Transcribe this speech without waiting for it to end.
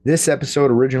This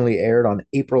episode originally aired on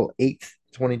April 8th,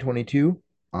 2022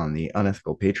 on the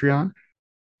Unethical Patreon.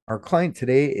 Our client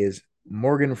today is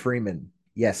Morgan Freeman.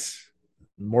 Yes,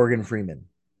 Morgan Freeman,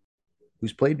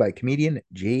 who's played by comedian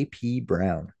JP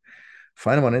Brown.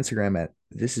 Find him on Instagram at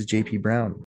this is JP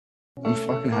Brown. I'm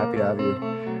fucking happy to have you.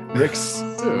 Rick's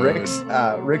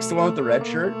the one with the red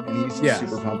shirt, and he's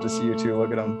super pumped to see you too.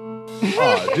 Look at him.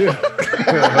 Oh, dude.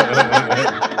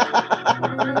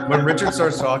 When Richard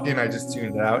starts talking, I just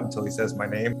tune it out until he says my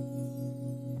name.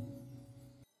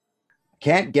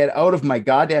 Can't get out of my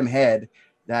goddamn head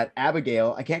that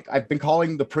Abigail. I've been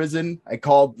calling the prison. I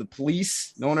called the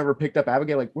police. No one ever picked up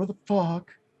Abigail. Like, where the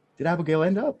fuck did Abigail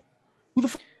end up? Who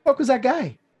the fuck was that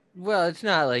guy? Well, it's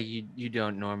not like you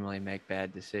don't normally make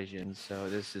bad decisions, so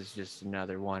this is just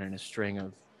another one in a string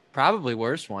of probably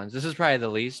worse ones. This is probably the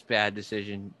least bad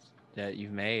decision that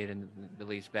you've made and the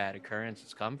least bad occurrence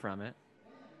that's come from it.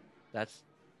 That's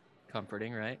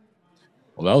comforting, right?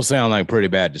 Well, those sound like pretty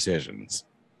bad decisions.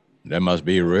 That must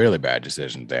be really bad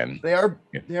decisions then. They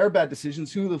are bad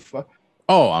decisions. Who the fuck?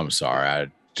 Oh, I'm sorry.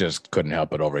 I just couldn't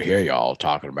help but overhear y'all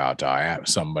talking about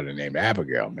somebody named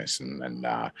Abigail missing.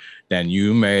 And then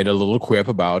you made a little quip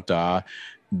about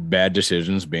bad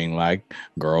decisions being like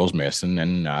girls missing.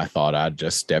 And I thought I'd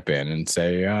just step in and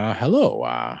say, hello,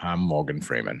 I'm Morgan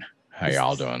Freeman. How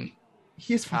y'all doing?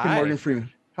 He's fucking Morgan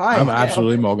Freeman. Hi. I'm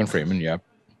absolutely Morgan Freeman. Yep.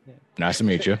 Nice to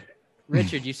meet you.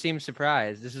 Richard, you seem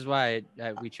surprised. This is why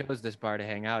we chose this bar to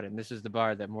hang out in. This is the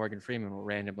bar that Morgan Freeman will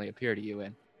randomly appear to you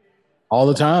in. All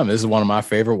the time. This is one of my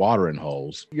favorite watering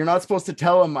holes. You're not supposed to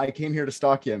tell him I came here to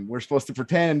stalk him. We're supposed to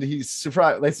pretend he's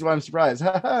surprised. That's why I'm surprised.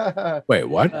 Wait,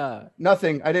 what?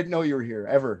 Nothing. I didn't know you were here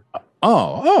ever.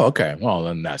 Oh, okay. Well,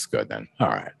 then that's good then. All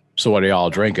right. So what are y'all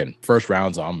drinking? First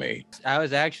round's on me. I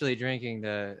was actually drinking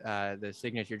the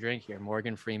signature drink here,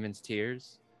 Morgan Freeman's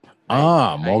Tears.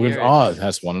 Morgan's. Oh,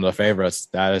 that's one of the favorites.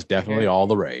 That is definitely all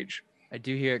the rage. I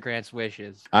do hear it grants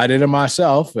wishes. I did it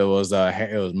myself. It was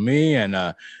me and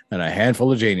a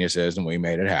handful of geniuses, and we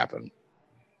made it happen.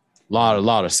 A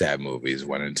lot of sad movies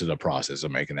went into the process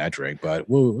of making that drink, but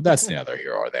that's neither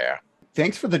here or there.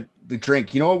 Thanks for the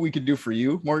drink. You know what we could do for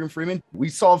you, Morgan Freeman? We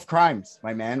solve crimes,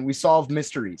 my man. We solve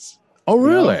mysteries. Oh,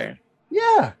 really?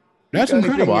 Yeah. That's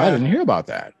incredible. I didn't hear about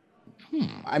that.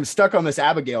 I'm stuck on this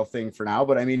Abigail thing for now,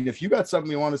 but I mean, if you got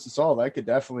something you want us to solve, I could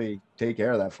definitely take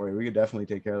care of that for you. We could definitely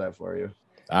take care of that for you.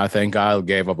 I think I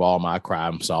gave up all my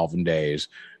crime-solving days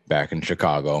back in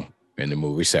Chicago in the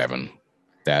movie 7.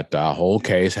 That whole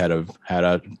case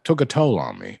took a toll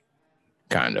on me,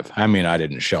 kind of. I mean, I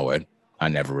didn't show it. I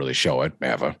never really show it,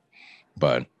 ever.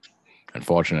 But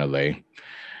unfortunately,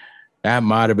 that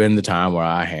might have been the time where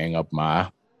I hang up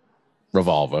my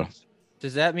revolver.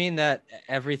 Does that mean that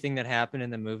everything that happened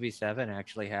in the movie 7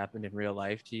 actually happened in real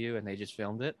life to you and they just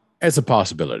filmed it? It's a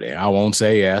possibility. I won't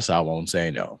say yes. I won't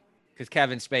say no. Because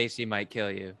Kevin Spacey might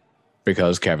kill you.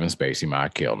 Because Kevin Spacey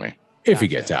might kill me. If he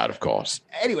gets out, of course.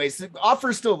 Anyways, the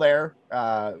offer's still there,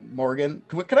 Morgan.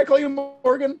 Can I call you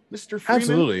Morgan, Mr. Freeman?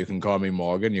 Absolutely. You can call me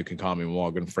Morgan. You can call me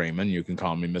Morgan Freeman. You can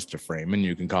call me Mr. Freeman.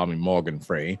 You can call me Morgan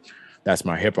Free. That's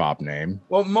my hip-hop name.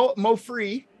 Well, Mo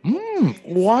Free.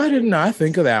 Why didn't I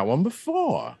think of that one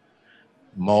before?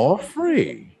 More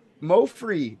Free. Mo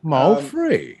Free. Mo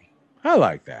Free. I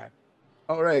like that.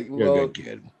 All right. You're a good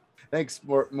kid. Thanks,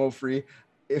 Mo Free.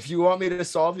 If you want me to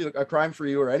solve a crime for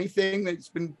you or anything that's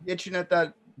been itching at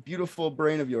that beautiful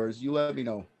brain of yours, you let me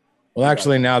know. Well,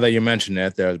 actually, now that you mention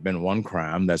it, there's been one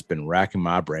crime that's been racking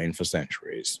my brain for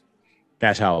centuries.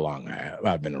 That's how long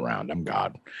I've been around. I'm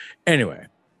God. Anyway,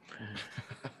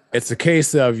 it's the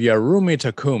case of Narumi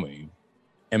Takumi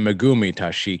and Megumi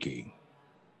Yashiki.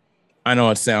 I know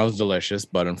it sounds delicious,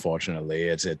 but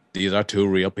unfortunately, these are two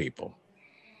real people.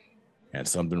 And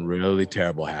something really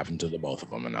terrible happened to the both of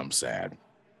them, and I'm sad.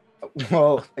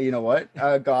 Well, you know what,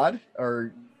 God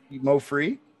or Mo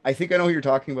Free, I think I know who you're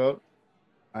talking about.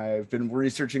 I've been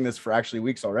researching this for actually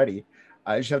weeks already.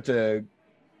 I just have to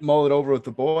mull it over with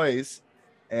the boys,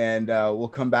 and we'll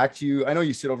come back to you. I know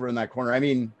you sit over in that corner. I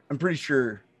mean, I'm pretty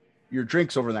sure your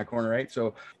drink's over in that corner, right?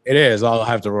 So it is. I'll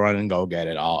have to run and go get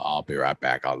it. I'll be right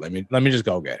back. Let me just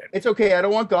go get it. It's okay. I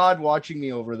don't want God watching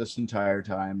me over this entire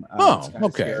time. It's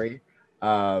okay. Scary.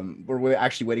 We're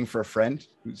actually waiting for a friend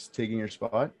who's taking your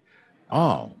spot.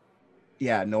 Oh,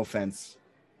 yeah. No offense,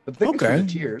 but thanks for the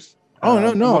tears. Oh,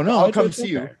 no. I'll come see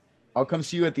you. I'll come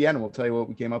see you at the end, and we'll tell you what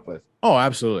we came up with. Oh,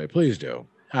 absolutely. Please do.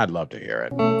 I'd love to hear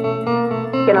it.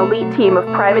 An elite team of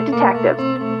private detectives.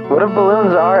 What if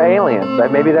balloons are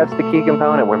aliens? Maybe that's the key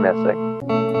component we're missing.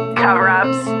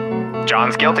 Cover-ups.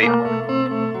 John's guilty.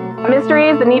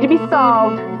 Mysteries that need to be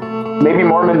solved. Maybe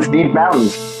Mormons need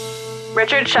mountains.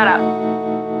 Richard, shut up.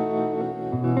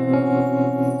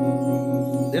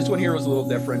 here was a little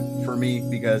different for me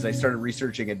because I started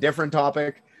researching a different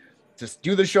topic to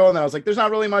do the show, and then I was like, there's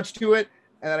not really much to it.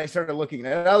 And then I started looking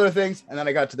at other things, and then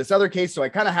I got to this other case. So I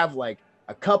kind of have like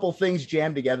a couple things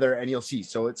jammed together, and you'll see.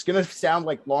 So it's going to sound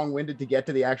like long-winded to get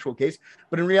to the actual case,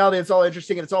 but in reality, it's all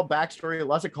interesting, and it's all backstory,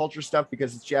 lots of culture stuff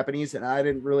because it's Japanese, and I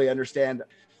didn't really understand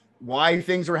why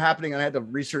things were happening. And I had to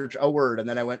research a word, and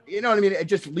then I went, you know what I mean? It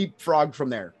just leapfrogged from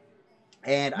there.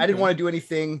 And I didn't want to do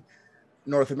anything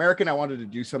North American. I wanted to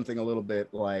do something a little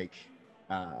bit like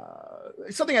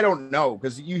something I don't know,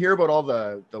 because you hear about all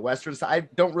the Western stuff. I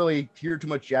don't really hear too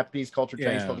much Japanese culture,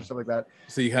 Chinese culture, stuff like that.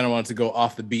 So you kind of want to go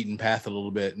off the beaten path a little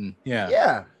bit, and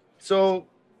yeah. So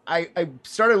I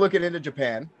started looking into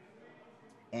Japan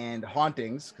and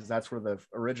hauntings, because that's where the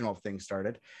original thing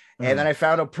started. And then I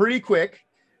found out pretty quick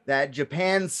that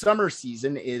Japan's summer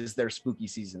season is their spooky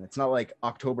season. It's not like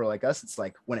October like us. It's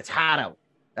like when it's hot out,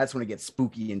 that's when it gets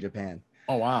spooky in Japan.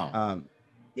 Oh wow.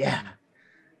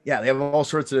 Yeah, they have all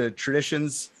sorts of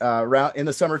traditions around in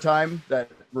the summertime that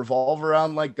revolve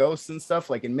around like ghosts and stuff.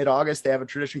 Like in mid-August, they have a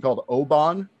tradition called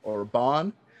Obon or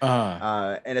Bon,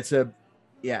 and it's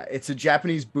a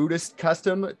Japanese Buddhist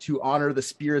custom to honor the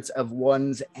spirits of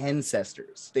one's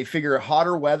ancestors. They figure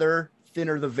hotter weather,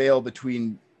 thinner the veil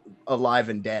between alive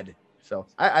and dead. So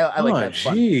I like that.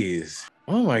 Jeez.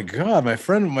 Oh my God, my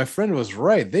friend was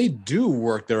right. They do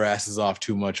work their asses off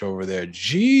too much over there.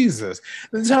 Jesus.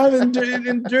 The time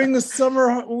during the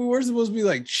summer, we're supposed to be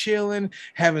like chilling,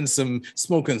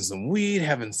 smoking some weed,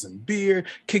 having some beer,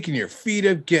 kicking your feet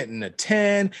up, getting a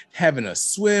tan, having a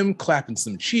swim, clapping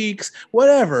some cheeks,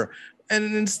 whatever.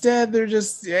 And instead, they're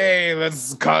just, hey,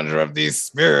 let's conjure up these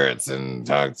spirits and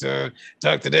talk to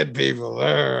dead people.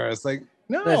 It's like,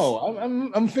 no,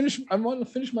 I'm finished. I want to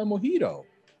finish my mojito.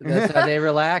 That's how they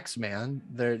relax, man.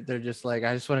 They're just like,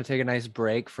 I just want to take a nice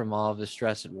break from all of the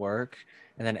stress at work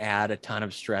and then add a ton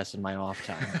of stress in my off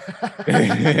time.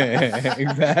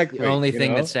 Exactly. The only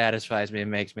thing that satisfies me and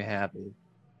makes me happy.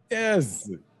 Yes.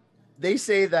 They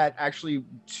say that actually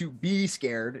to be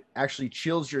scared actually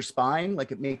chills your spine,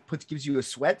 like gives you a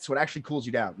sweat, so it actually cools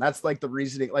you down. That's like the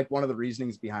reasoning, like one of the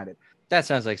reasonings behind it. That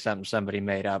sounds like something somebody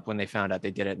made up when they found out they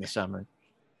did it in the summer.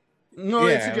 No,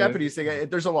 it's a Japanese thing.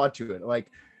 There's a lot to it. Like,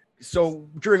 so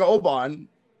during Obon,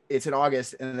 it's in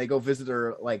August, and they go visit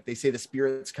their, like, they say the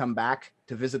spirits come back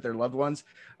to visit their loved ones.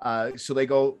 So they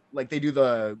go, like, they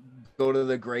go to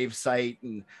the grave site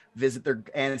and visit their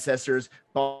ancestors,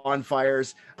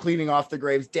 bonfires, cleaning off the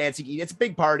graves, dancing, eating. It's a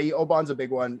big party. Obon's a big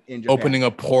one in Japan. Opening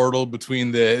a portal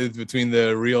between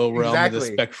the real realm and the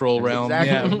spectral realm.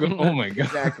 Exactly. Yeah. Oh my God.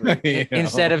 Exactly.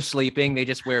 Instead of sleeping, they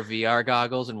just wear VR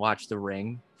goggles and watch The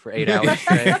Ring for 8 hours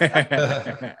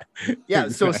straight. Yeah,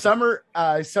 so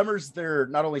summer's their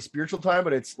not only spiritual time,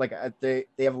 but it's like they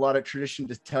have a lot of tradition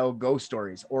to tell ghost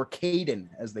stories, or kaiden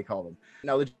as they call them.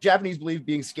 Now the Japanese believe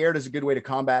being scared is a good way to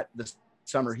combat the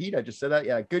summer heat. I just said that.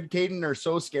 Yeah, good kaiden are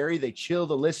so scary they chill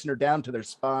the listener down to their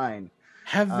spine.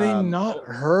 Have they not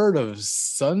heard of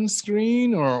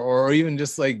sunscreen or even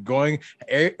just like going?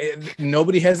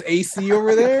 Nobody has AC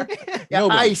over there. Yeah,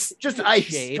 nobody. Ice, just ice.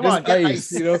 Shade. Come on, ice,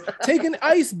 ice. You know, take an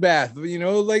ice bath. You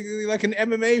know, like an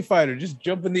MMA fighter, just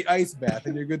jump in the ice bath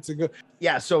and you're good to go.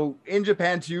 Yeah, so in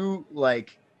Japan too,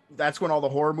 like that's when all the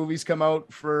horror movies come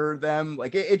out for them.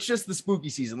 Like it's just the spooky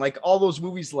season. Like all those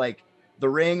movies, like The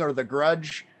Ring or The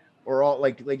Grudge, or all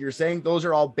like you're saying, those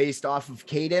are all based off of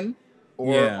kaiden.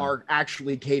 Or are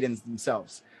actually kaidens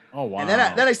themselves. Oh wow! And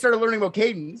then I started learning about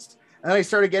kaidens, and then I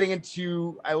started getting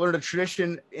into. I learned a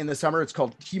tradition in the summer. It's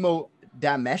called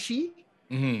Kimodameshi,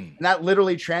 and that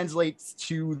literally translates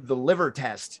to the liver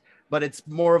test, but it's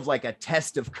more of like a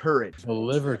test of courage. The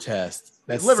liver test.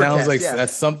 That sounds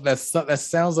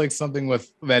like something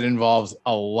that involves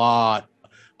a lot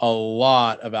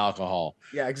of alcohol.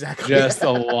 Yeah, exactly. Just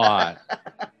a lot.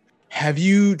 Have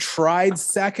you tried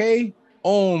sake?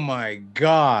 Oh my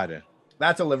God.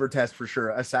 That's a liver test for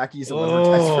sure. A sake's a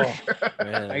liver test for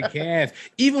sure. I can't.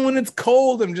 Even when it's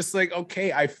cold, I'm just like,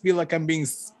 okay, I feel like I'm being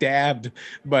stabbed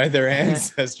by their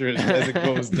ancestors as it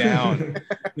goes down.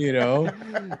 You know?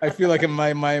 I feel like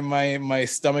my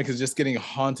stomach is just getting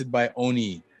haunted by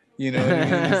oni. You know what I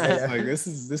mean? It's like this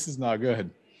is not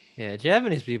good. Yeah,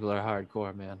 Japanese people are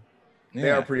hardcore, man. They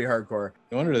are pretty hardcore.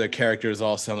 No wonder their characters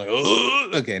all sound like,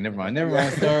 oh, okay, never mind.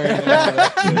 Sorry.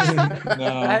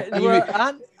 No.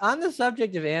 On the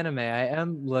subject of anime, I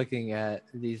am looking at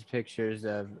these pictures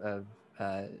of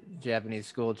Japanese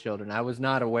school children. I was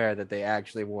not aware that they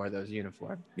actually wore those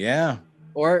uniforms. Yeah.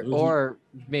 Or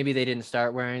maybe they didn't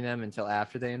start wearing them until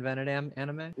after they invented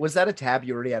anime. Was that a tab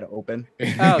you already had to open?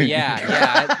 Oh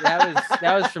yeah.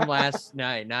 That was from last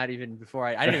night. Not even before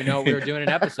I didn't even know we were doing an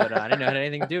episode on. I didn't know it had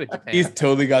anything to do with Japan. He's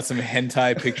totally got some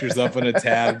hentai pictures up on a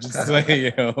tab, just like,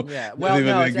 you know. Yeah. Well,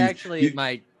 no, it's actually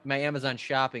my Amazon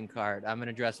shopping cart. I'm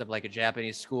gonna dress up like a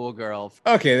Japanese schoolgirl.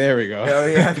 Okay, there we go. Oh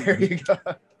yeah, there you go.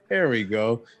 There we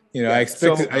go. You know, Yeah,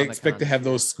 I expect to have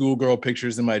those schoolgirl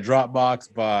pictures in my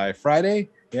Dropbox by Friday.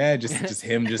 Yeah, just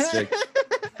him, just like,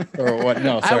 or what?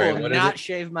 No, sorry. I will what not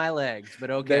shave my legs,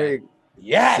 but okay. There you-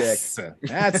 Yes,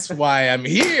 that's why I'm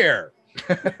here.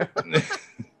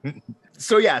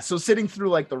 So sitting through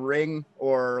like the ring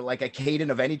or like a kaiden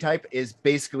of any type is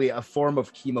basically a form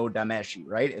of Kimodameshi,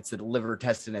 right? It's a liver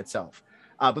test in itself.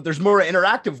 But there's more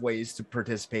interactive ways to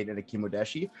participate in a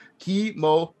Kimodameshi.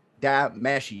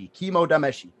 Kimodameshi.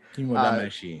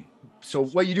 So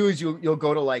what you do is you'll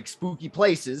go to like spooky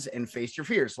places and face your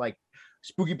fears. Like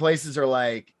spooky places are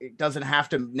like, it doesn't have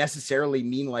to necessarily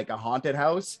mean like a haunted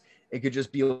house. It could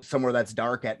just be somewhere that's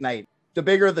dark at night. The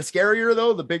bigger, the scarier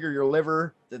though, the bigger your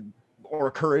liver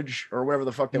or courage or whatever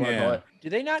the fuck they want to call it. Do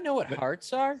they not know what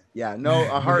hearts are? Yeah, no,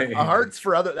 a heart's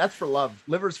for other, that's for love.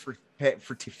 Liver's for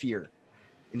fear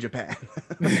in Japan.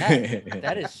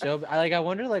 That is so. I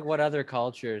wonder like what other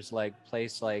cultures like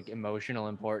place like emotional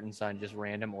importance on just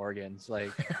random organs.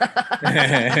 Like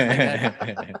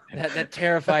that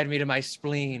terrified me to my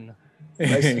spleen.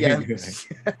 Yeah.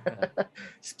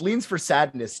 Spleen's for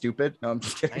sadness, stupid. No, I'm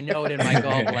just kidding. I know it in my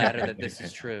gallbladder that this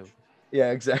is true.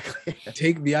 Yeah, exactly.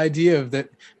 Take the idea of that.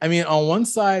 I mean, on one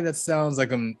side, that sounds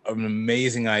like an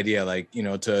amazing idea, like, you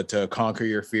know, to conquer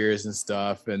your fears and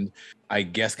stuff. And I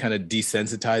guess kind of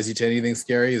desensitize you to anything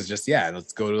scary is just, yeah,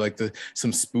 let's go to like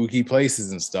some spooky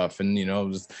places and stuff. And, you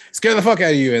know, just scare the fuck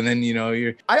out of you. And then, you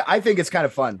know, I think it's kind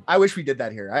of fun. I wish we did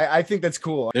that here. I think that's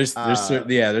cool. There's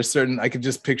certain, I could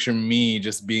just picture me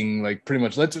just being like pretty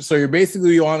much, so you're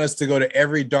basically, you want us to go to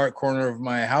every dark corner of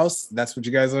my house. That's what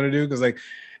you guys want to do. Cause like,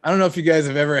 I don't know if you guys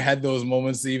have ever had those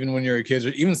moments, even when you're a kid, or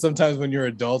even sometimes when you're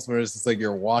adults, where it's just like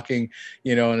you're walking,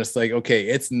 you know, and it's like, okay,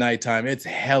 it's nighttime, it's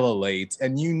hella late,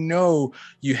 and you know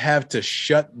you have to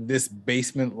shut this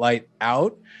basement light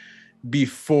out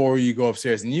before you go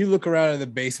upstairs, and you look around in the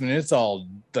basement, and it's all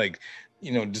like,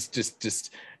 you know,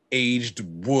 just aged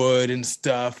wood and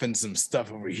stuff, and some stuff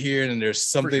over here, and there's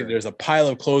something, sure. There's a pile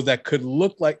of clothes that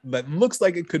looks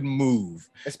like it could move,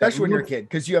 especially when you're a kid,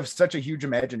 because you have such a huge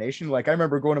imagination. Like I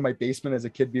remember going to my basement as a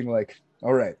kid being like,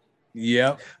 all right,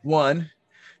 yeah, 1,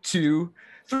 2,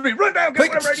 3, run down, get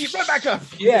whatever I need, run back up.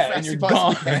 Yeah, and you're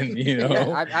gone, you know.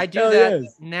 Yeah, I do that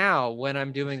now when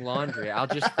I'm doing laundry. I'll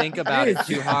just think about it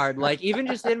too hard. Like even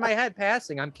just in my head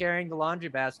passing, I'm carrying the laundry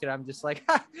basket. I'm just like,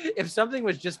 if something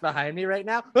was just behind me right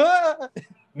now,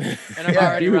 and I'm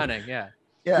already running. Yeah.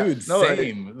 Yeah, dude,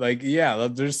 same. Like, yeah,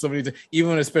 there's so many,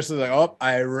 even especially like, oh,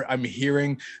 I'm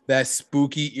hearing that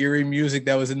spooky, eerie music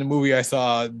that was in the movie I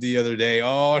saw the other day.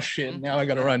 Oh shit, now I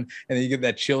gotta run, and then you get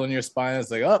that chill in your spine.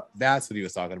 It's like, oh, that's what he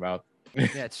was talking about.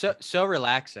 Yeah, it's so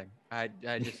relaxing. I've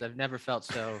never felt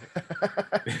so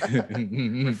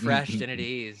refreshed and at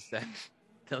ease.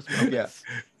 Those moments.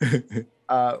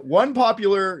 Yeah. One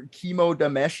popular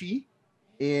Kimodameshi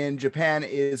in Japan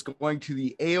is going to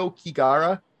the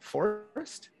Aokigahara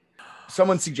forest.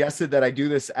 Someone suggested that I do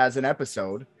this as an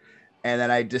episode, and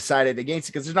then I decided against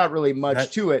it because there's not really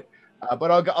much to it. But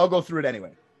I'll go through it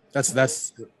anyway. That's the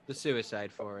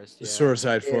suicide forest. The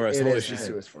suicide forest. It is the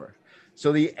suicide forest.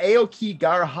 So the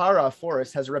Aokigahara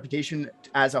forest has a reputation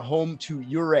as a home to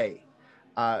yurei,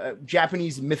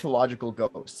 Japanese mythological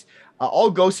ghosts. All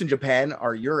ghosts in Japan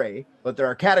are yurei, but there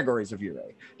are categories of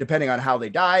yurei depending on how they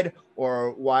died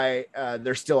or why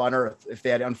they're still on Earth, if they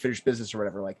had unfinished business or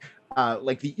whatever.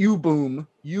 Like the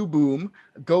Yubum,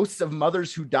 ghosts of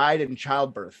mothers who died in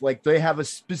childbirth. Like they have a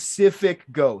specific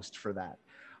ghost for that.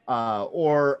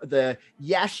 Or the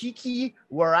Yashiki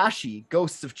Warashi,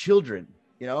 ghosts of children.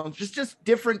 You know, just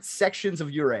different sections of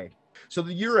yurei. So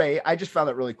the yurei, I just found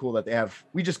that really cool that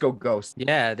we just go ghost.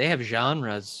 Yeah, they have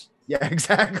genres. Yeah,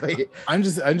 exactly.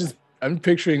 I'm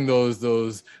picturing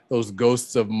those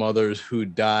ghosts of mothers who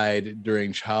died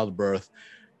during childbirth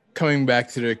coming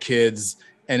back to their kids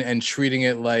and treating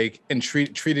it like, and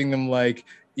treating them like,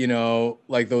 you know,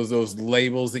 like those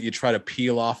labels that you try to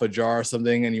peel off a jar or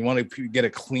something, and you want to get a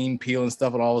clean peel and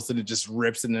stuff, and all of a sudden it just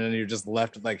rips, and then you're just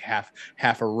left with like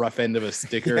half a rough end of a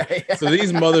sticker. Yeah. So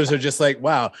these mothers are just like,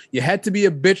 wow, you had to be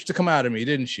a bitch to come out of me,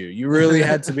 didn't you? You really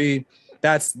had to be.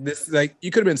 Like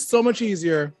you could have been so much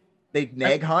easier. They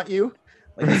nag haunt you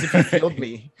like as if you killed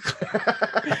me.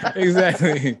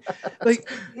 Exactly. Like,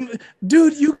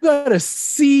 dude, you got a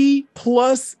C+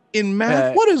 in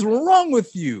math. What is wrong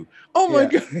with you? Oh my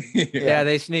god. Yeah,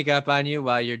 they sneak up on you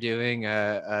while you're doing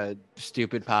a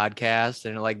stupid podcast,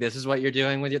 and like, this is what you're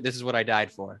doing with it. This is what I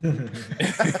died for.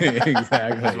 Exactly.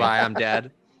 This is why I'm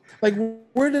dead. Like,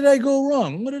 where did I go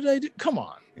wrong? What did I do? Come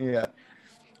on. Yeah.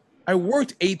 I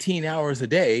worked 18 hours a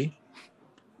day,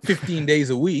 15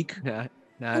 days a week. Now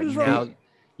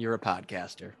you're a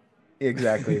podcaster.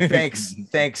 Exactly.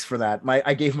 Thanks for that.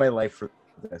 I gave my life for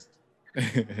this.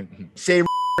 Say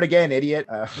again, idiot.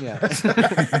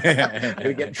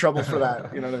 We get in trouble for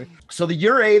that. You know what I mean? So the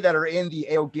Yurei that are in the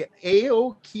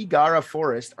Aokigahara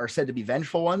forest are said to be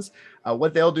vengeful ones.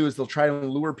 What they'll do is they'll try to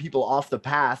lure people off the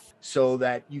path so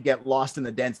that you get lost in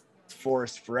the dense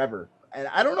forest forever. And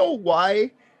I don't know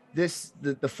why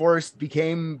the forest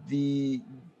became the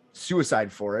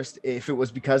suicide forest, if it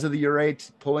was because of the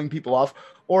Yurei pulling people off,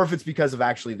 or if it's because of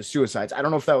actually the suicides. I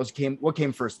don't know if that what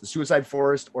came first, the suicide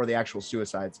forest or the actual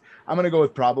suicides. I'm going to go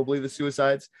with probably the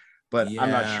suicides, but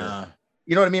I'm not sure.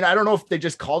 You know what I mean? I don't know if they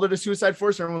just called it a suicide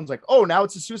forest and everyone's like, oh, now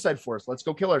it's a suicide forest. Let's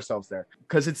go kill ourselves there.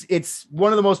 Because it's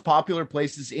one of the most popular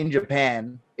places in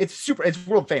Japan. It's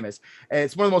world famous. And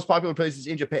it's one of the most popular places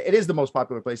in Japan. It is the most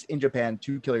popular place in Japan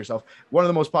to kill yourself. One of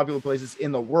the most popular places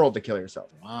in the world to kill yourself.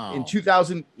 Wow. In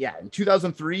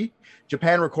 2003,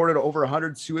 Japan recorded over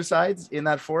 100 suicides in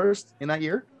that forest in that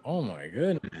year. Oh my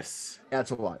goodness. That's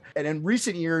a lot. And in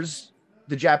recent years,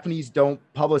 the Japanese don't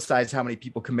publicize how many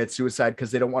people commit suicide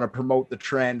because they don't want to promote the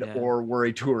trend or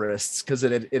worry tourists, because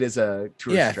it is a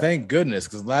tourist trend. Thank goodness,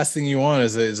 because last thing you want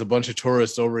is a bunch of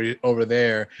tourists over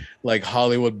there, like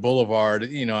Hollywood Boulevard,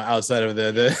 outside of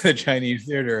the Chinese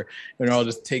theater, and they're all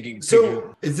just taking.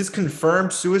 So is this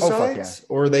confirmed suicides,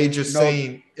 or are they just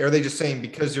saying? Are they just saying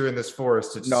because you're in this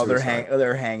forest? It's no, suicide?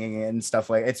 they're hanging and stuff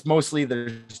like. It's mostly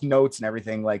there's notes and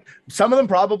everything. Like some of them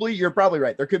probably, you're probably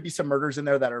right. There could be some murders in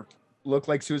there that look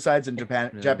like suicides in Japan.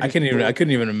 Yeah. I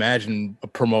couldn't even imagine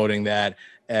promoting that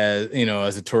as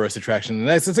as a tourist attraction.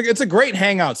 It's a great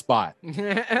hangout spot.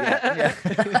 Yeah.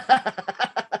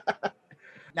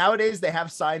 Nowadays they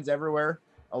have signs everywhere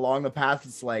along the path.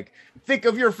 It's like, think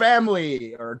of your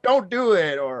family, or don't do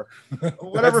it, or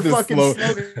whatever fucking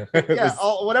slogan.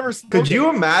 Whatever slogan. Could you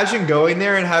imagine going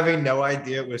there and having no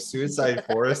idea it was suicide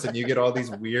forest, and you get all these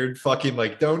weird fucking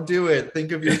like, don't do it,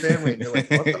 think of your family, and you're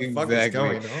like, what the fuck is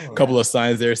going on? A couple of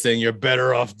signs there saying you're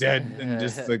better off dead, and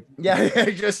just like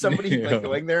just somebody like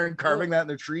going there and carving that in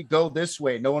the tree. Go this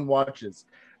way, no one watches.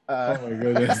 Oh my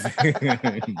goodness.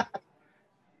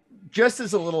 Just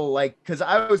as a little because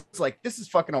I was like, this is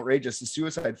fucking outrageous, the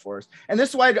suicide forest. And this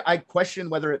is why I question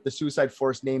whether the suicide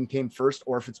forest name came first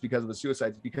or if it's because of the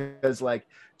suicides, because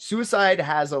suicide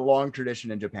has a long tradition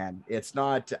in Japan. It's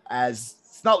not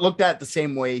looked at the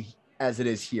same way as it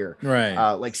is here. Right.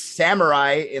 Like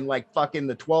samurai in fucking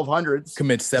the 1200s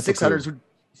commit seppuku. 600s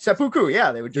seppuku.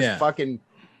 Yeah. They would just fucking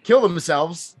kill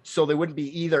themselves so they wouldn't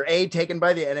be either A, taken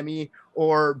by the enemy,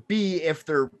 or B, if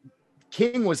their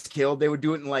king was killed, they would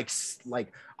do it in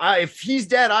if he's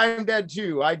dead, I'm dead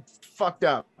too. I fucked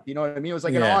up. You know what I mean? It was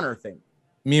like an honor thing.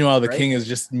 Meanwhile, the king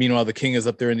is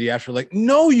up there in the after, like,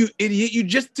 no, you idiot! You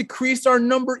just decreased our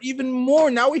number even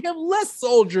more. Now we have less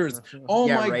soldiers. Oh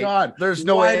my god! There's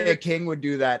no way a king would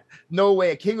do that. No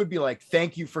way a king would be like,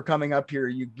 "Thank you for coming up here.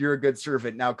 You're a good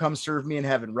servant. Now come serve me in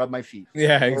heaven. Rub my feet."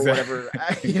 Yeah, exactly. Or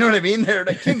whatever. You know what I mean?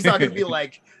 The king's not gonna be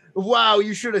like, "Wow,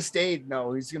 you should have stayed."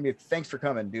 No, he's gonna be, "Thanks for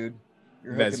coming, dude.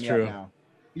 You're hooking me up now.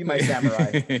 Be my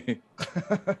samurai."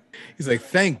 He's like,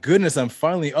 thank goodness I'm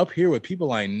finally up here with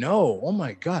people I know. Oh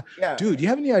my god, dude, do you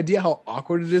have any idea how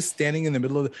awkward it is standing in the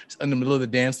middle of the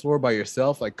dance floor by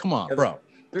yourself? Like, come on, bro.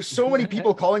 There's so many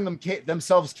people calling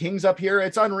themselves kings up here.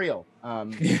 It's unreal.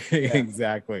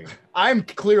 Exactly. I'm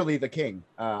clearly the king.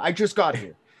 I just got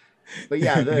here. But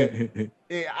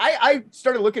I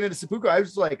started looking into seppuku. I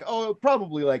was like, oh, it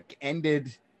probably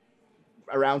ended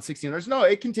around 1600s. No,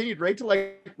 it continued right to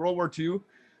World War II.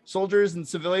 Soldiers and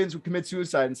civilians would commit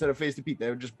suicide instead of face to feet. They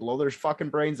would just blow their fucking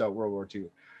brains out. World War II.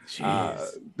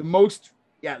 The most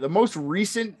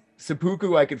recent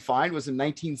seppuku I could find was in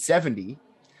 1970.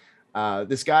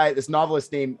 This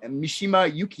novelist named Mishima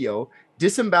Yukio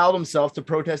disemboweled himself to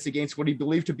protest against what he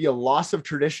believed to be a loss of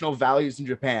traditional values in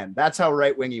Japan. That's how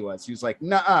right wing he was. He was like,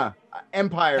 "Nah,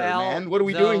 empire, man. What are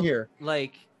we doing here?"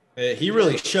 He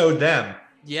really showed them.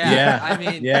 Yeah. I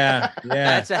mean, yeah.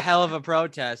 That's a hell of a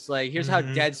protest. Here's how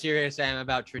dead serious I am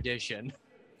about tradition.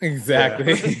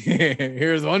 Exactly.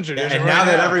 Here's one tradition. And now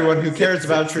that everyone who cares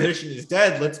about tradition is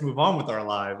dead, let's move on with our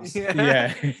lives.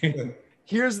 Yeah.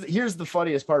 Here's the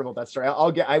funniest part about that story.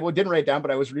 I didn't write it down, but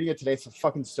I was reading it today. It's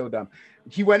fucking so dumb.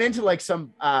 He went into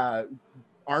some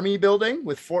army building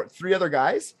with three other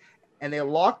guys, and they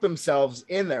locked themselves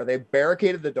in there. They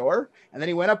barricaded the door, and then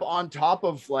he went up on top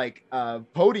of like a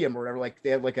podium or whatever. Like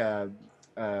they had like a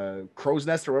crow's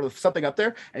nest or whatever, something up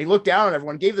there, and he looked down at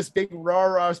everyone, gave this big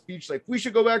rah speech like, we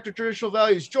should go back to traditional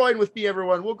values, join with me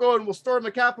everyone, we'll go and we'll storm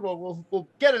the Capitol, we'll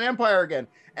get an empire again.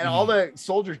 And all the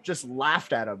soldiers just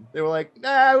laughed at him. They were like,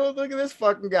 nah, well, look at this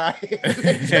fucking guy.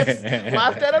 They just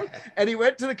laughed at him, and he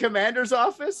went to the commander's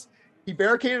office. He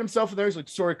barricaded himself in there. He's like,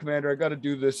 sorry, commander, I got to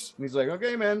do this. And he's like,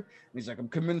 okay, man. And he's like, I'm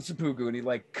coming to seppuku. And he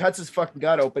like cuts his fucking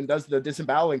gut open, does the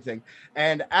disemboweling thing.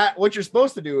 And what you're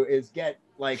supposed to do is get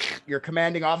like your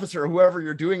commanding officer or whoever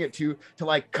you're doing it to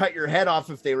like cut your head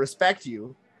off if they respect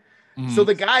you. So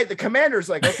the commander's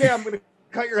like, okay, I'm going to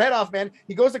cut your head off, man.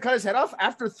 He goes to cut his head off.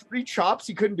 After 3 chops,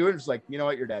 he couldn't do it. It's like, you know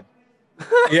what? You're dead.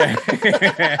 Yeah.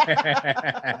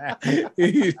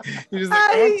 He's just like,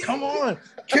 oh, come on.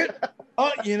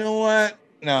 Oh, you know what?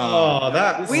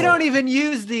 No. We don't even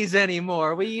use these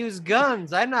anymore. We use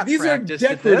guns. I'm not. These are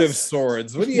decorative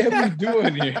swords. What do you have me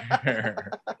doing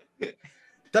here?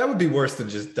 That would be worse than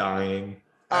just dying.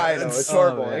 I know, it's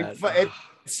horrible. It's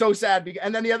so sad.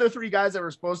 And then the other 3 guys that were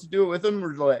supposed to do it with him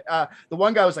were like, the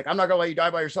one guy was like, I'm not gonna let you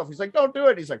die by yourself. He's like, don't do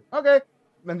it. He's like, okay.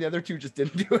 And then the other 2 just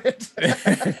didn't do it.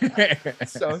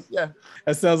 So yeah,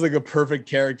 that sounds like a perfect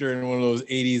character in one of those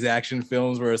 80s action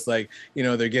films where it's like, you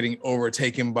know, they're getting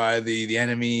overtaken by the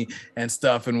enemy and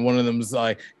stuff, and one of them's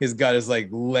like, he's got his like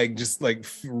leg just like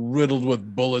riddled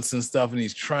with bullets and stuff, and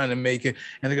he's trying to make it,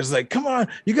 and they're just like, come on,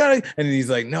 you gotta, and he's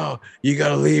like, no, you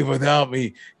gotta leave without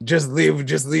me, just leave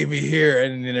me here.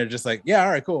 And then they're just like, yeah,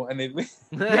 all right, cool, and they leave.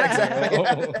 Yeah,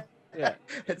 exactly. Yeah,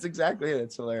 that's exactly it.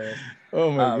 It's hilarious.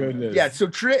 Oh my goodness. Yeah, so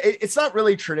it's not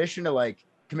really tradition to like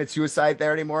commit suicide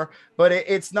there anymore, but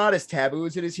it's not as taboo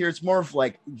as it is here. It's more of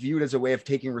like viewed as a way of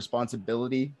taking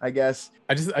responsibility, I guess.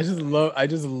 I just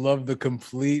love the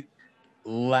complete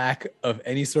lack of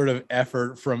any sort of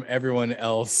effort from everyone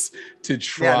else to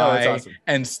try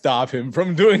and stop him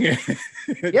from doing it.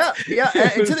 yeah.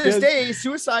 And to this day,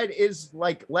 suicide is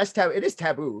like less taboo. It is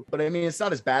taboo, but I mean, it's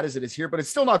not as bad as it is here, but it's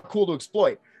still not cool to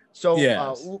exploit. So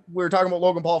we were talking about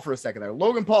Logan Paul for a second there.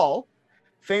 Logan Paul,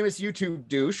 famous YouTube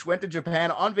douche, went to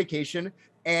Japan on vacation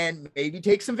and maybe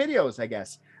take some videos, I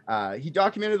guess. He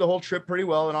documented the whole trip pretty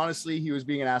well, and honestly, he was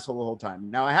being an asshole the whole time.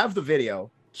 Now, I have the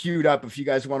video queued up if you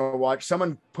guys want to watch.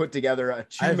 Someone put together a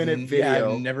 2-minute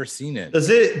video. I've never seen it. Does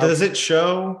it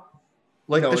show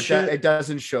like no, the shit? It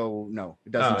doesn't show. No,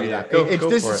 it doesn't do that.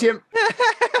 This is him.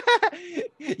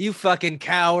 You fucking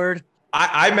coward.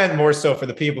 I meant more so for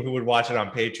the people who would watch it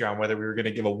on Patreon, whether we were going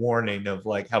to give a warning of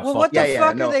like how. Well, what the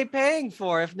fuck are they paying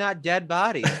for if not dead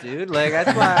bodies, dude? Like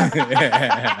that's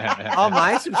why all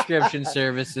my subscription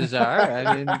services are.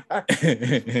 I mean,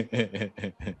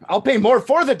 I'll pay more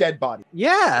for the dead body.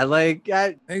 Yeah, like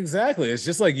exactly. It's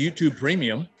just like YouTube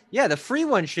Premium. Yeah, the free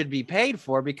one should be paid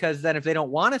for, because then if they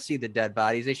don't want to see the dead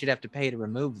bodies, they should have to pay to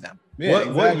remove them.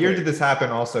 Yeah, what year did this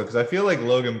happen? Also, because I feel like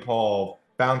Logan Paul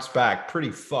bounced back pretty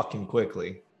fucking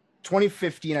quickly.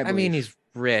 2015, I believe. I mean, he's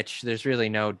rich. There's really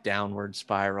no downward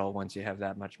spiral once you have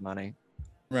that much money.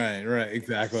 Right,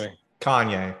 exactly.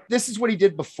 Kanye. This is what he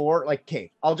did before. Like,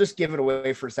 okay, I'll just give it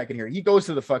away for a second here. He goes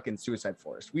to the fucking suicide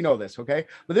forest. We know this, okay?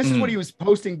 But this is what he was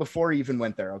posting before he even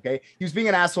went there, okay? He was being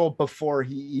an asshole before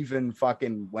he even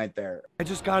fucking went there. I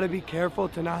just gotta be careful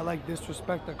to not like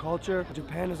disrespect the culture.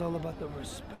 Japan is all about the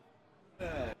respect.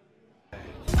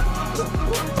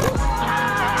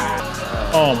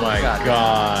 Oh my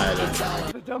God.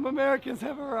 The dumb Americans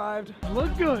have arrived.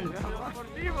 Look good.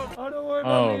 Oh, don't worry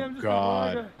about me. I'm just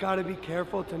God. Gotta be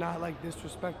careful to not like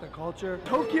disrespect the culture.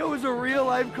 Tokyo is a real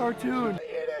life cartoon.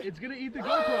 It's gonna eat the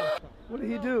GoPro. What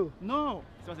did he do? No.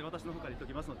 You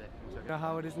know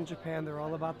how it is in Japan. They're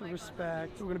all about the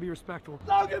respect. We're gonna be respectful.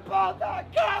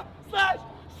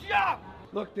 LoganPaul.com/shop.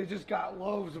 Look, they just got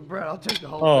loaves of bread. I'll take the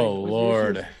whole thing. Oh,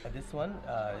 Lord. This one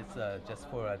is just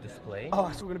for a display.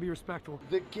 Oh, so we're going to be respectful.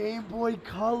 The Game Boy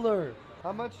Color.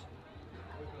 How much?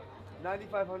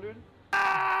 9,500?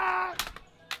 Ah!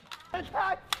 Excuse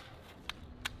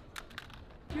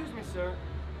me, sir.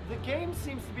 The game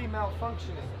seems to be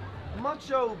malfunctioning.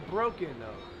 Mucho broken,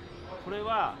 though.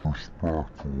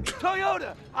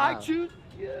 Toyota, I choose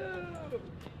you.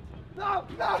 No.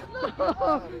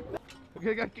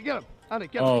 Okay, get him.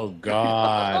 Oh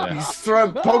God. He's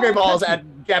throwing Pokeballs at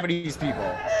Japanese people.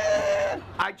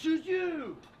 I choose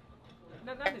you.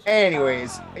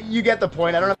 Anyways, you get the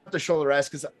point. I don't have to show the rest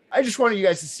because I just wanted you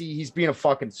guys to see he's being a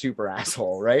fucking super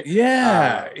asshole, right?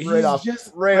 Yeah. Right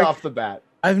off the bat.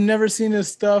 I've never seen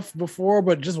his stuff before,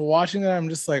 but just watching it, I'm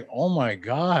just like, oh my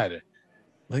God.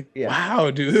 Like,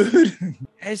 wow, dude.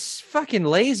 It's fucking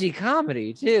lazy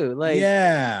comedy too. Like,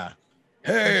 yeah.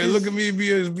 hey, look at me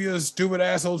be a stupid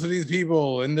asshole to these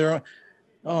people, and they're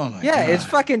oh my Yeah, god, it's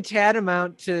fucking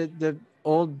tantamount to the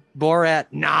old Borat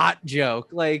not joke.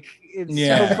 Like it's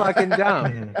so fucking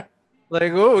dumb.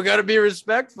 Like, oh, we gotta be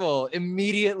respectful.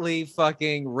 Immediately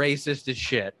fucking racist as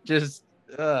shit. Just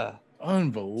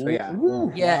unbelievable.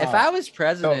 So, yeah, if I was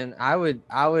president, I would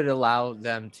allow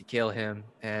them to kill him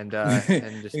and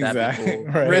just that'd be cool.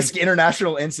 Right. risk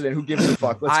international incident. Who gives a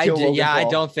fuck? Let's kill Logan I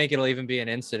Paul. don't think it'll even be an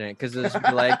incident because it's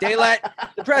like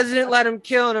the president let him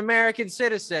kill an American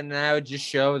citizen, and I would just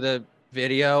show the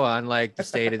video on like the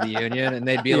State of the Union, and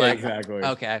they'd be like, exactly.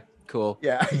 okay, cool.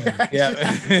 Yeah.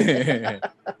 Yeah.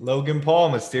 Logan Paul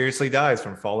mysteriously dies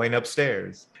from falling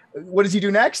upstairs. What does he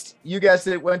do next? You guessed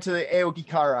it. Went to the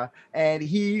Aokigahara, and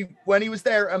when he was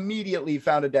there, immediately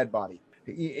found a dead body.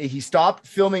 He stopped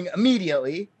filming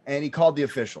immediately, and he called the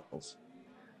officials.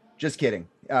 Just kidding.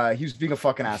 He was being a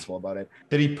fucking asshole about it.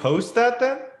 Did he post that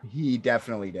then? He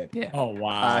definitely did. Yeah. Oh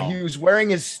wow. He was wearing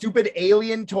his stupid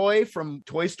alien toy from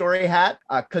Toy Story hat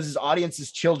because his audience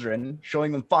is children,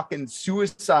 showing them fucking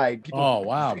suicide. Oh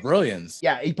wow, brilliance.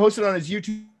 Yeah, he posted on his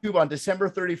YouTube on December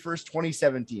 31st,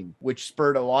 2017, which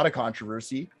spurred a lot of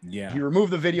controversy. Yeah. He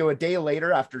removed the video a day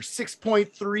later after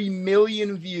 6.3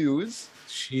 million views.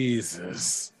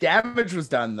 Jesus. Damage was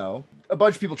done though. A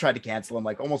bunch of people tried to cancel him,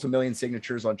 like almost 1 million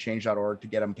signatures on change.org to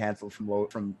get him canceled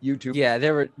from YouTube. Yeah,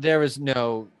 there was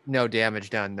no damage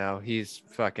done though. He's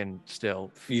fucking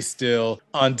still. He's still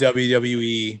on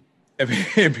WWE,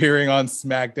 appearing on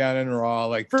SmackDown and Raw,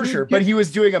 like For sure. But he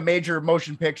was doing a major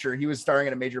motion picture. He was starring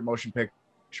in a major motion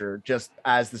picture just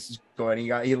as this is going.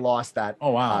 He lost that.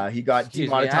 Oh wow. He got Excuse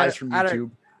me, demonetized from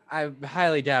YouTube. I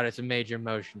highly doubt it's a major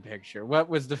motion picture. What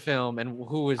was the film and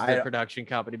who was the production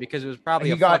company? Because it was probably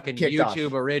He a got fucking kicked YouTube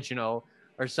off. original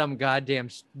or some goddamn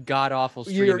god awful.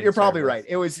 You're probably right.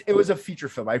 It was a feature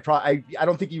film. I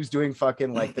don't think he was doing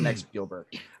fucking like the next Spielberg.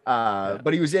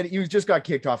 But he just got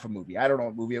kicked off a movie. I don't know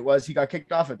what movie it was. He got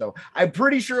kicked off it though. I'm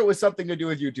pretty sure it was something to do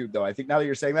with YouTube though. I think now that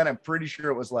you're saying that, I'm pretty sure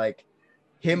it was like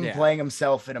him playing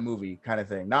himself in a movie kind of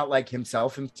thing. Not like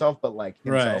himself, but like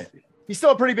himself. Right. He's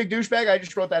still a pretty big douchebag. I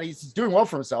just wrote that he's doing well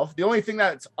for himself. The only thing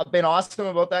that's been awesome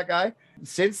about that guy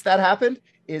since that happened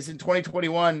is in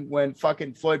 2021 when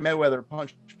fucking Floyd Mayweather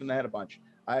punched him in the head a bunch.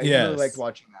 I really liked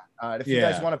watching that. If you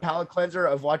guys want a palate cleanser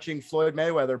of watching Floyd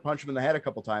Mayweather punch him in the head a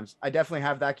couple times, I definitely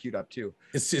have that queued up too.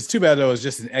 It's too bad though. It was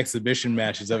just an exhibition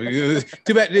match and stuff. It was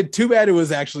too bad. It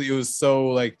was so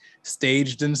like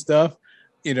staged and stuff.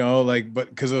 You know, like, but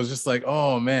because it was just like,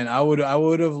 oh man, I would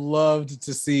have loved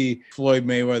to see Floyd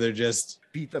Mayweather just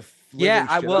beat the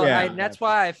that's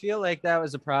why I feel like that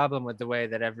was a problem with the way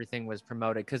that everything was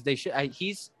promoted because they should.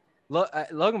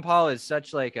 Logan Paul is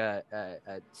such like a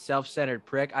self-centered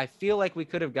prick. I feel like we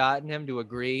could have gotten him to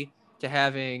agree to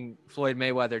having Floyd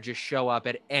Mayweather just show up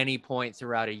at any point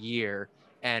throughout a year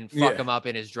and fuck him up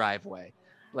in his driveway.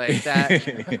 Like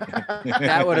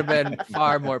that would have been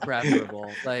far more preferable.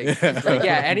 Like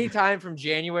anytime from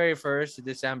January 1st to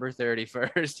December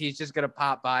 31st, he's just gonna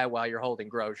pop by while you're holding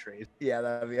groceries. Yeah,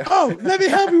 that'd be let me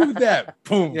help you with that.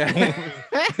 Boom.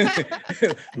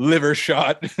 Liver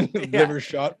shot, liver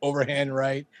shot, overhand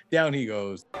right. Down he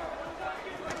goes.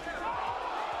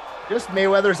 Just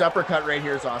Mayweather's uppercut right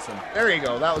here is awesome. There you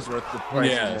go. That was worth the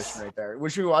price of admission right there.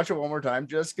 Should we watch it one more time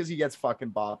just because he gets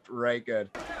fucking bopped right good.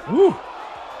 Woo.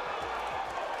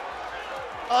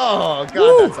 Oh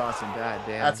god, that's awesome. God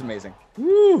damn. That's amazing.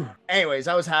 Woo. Anyways,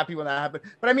 I was happy when that happened.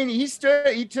 But I mean, he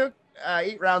took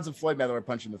 8 rounds of Floyd Mayweather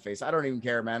punch in the face. I don't even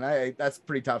care, man. That's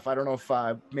pretty tough. I don't know if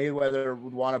Mayweather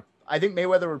would want to. I think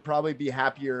Mayweather would probably be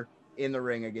happier in the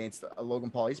ring against Logan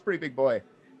Paul. He's a pretty big boy.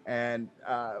 And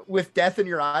with death in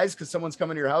your eyes because someone's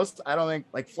coming to your house, I don't think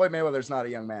like Floyd Mayweather's not a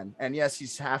young man. And yes,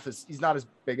 he's not as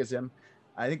big as him.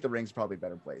 I think the ring's probably a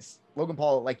better place. Logan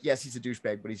Paul, like, yes, he's a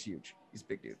douchebag, but he's huge. He's a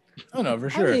big dude. Oh no, for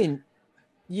sure. I mean,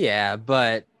 yeah,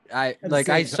 but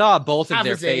I saw both of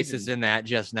their faces in that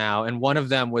just now, and one of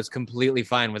them was completely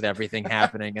fine with everything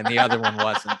happening, and the other one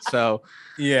wasn't. So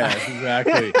yeah,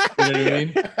 exactly. You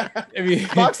know what I mean?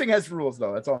 Boxing has rules,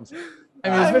 though. That's all I'm saying.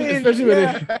 Especially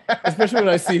when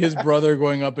I see his brother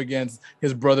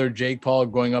Jake Paul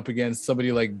going up against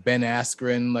somebody like Ben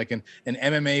Askren, like an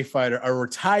MMA fighter, a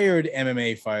retired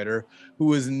MMA fighter who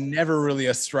was never really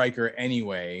a striker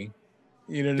anyway.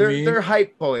 You know what I mean? They're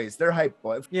hype boys.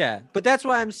 Yeah, but that's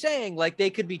why I'm saying like they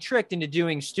could be tricked into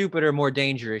doing stupider, more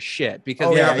dangerous shit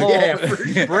because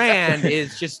whole brand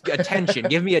is just attention.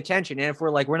 Give me attention, and if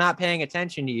we're not paying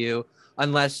attention to you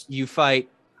unless you fight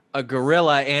a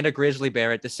gorilla and a grizzly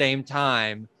bear at the same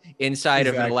time inside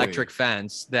of an Exactly. electric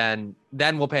fence, then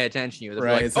we'll pay attention to you. They'll be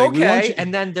Right. like, It's like, we want okay, you-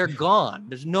 and then they're gone.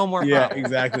 There's no more Yeah, problem.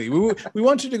 exactly. We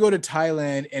want you to go to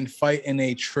Thailand and fight in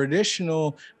a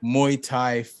traditional Muay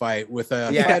Thai fight with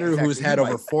a fighter who's had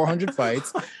over 400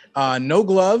 fights. No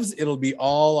gloves. It'll be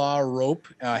all rope,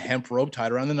 hemp rope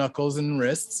tied around the knuckles and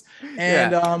wrists.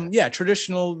 And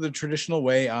the traditional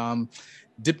way.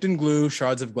 Dipped in glue,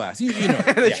 shards of glass. You know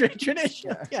the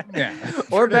tradition. Yeah.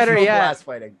 Or better yet, glass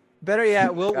fighting. Better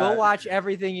yet, we'll watch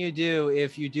everything you do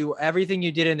if you do everything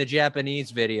you did in the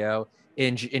Japanese video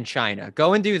in China.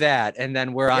 Go and do that, and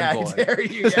then we're on board.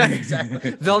 Yeah,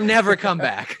 exactly. They'll never come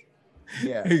back.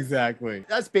 Yeah, exactly.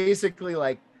 That's basically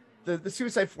like the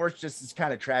Suicide Force just is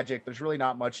kind of tragic. There's really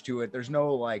not much to it. There's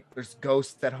no there's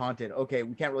ghosts that haunt it. Okay,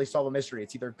 we can't really solve a mystery.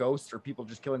 It's either ghosts or people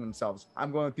just killing themselves.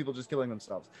 I'm going with people just killing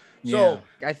themselves. So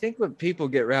I think what people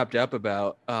get wrapped up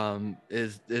about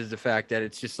is the fact that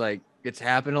it's just like it's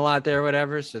happened a lot there or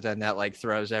whatever. So then that like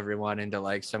throws everyone into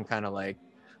like some kind of like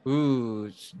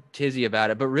ooh tizzy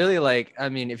about it. But really, like, I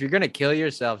mean, if you're gonna kill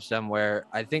yourself somewhere,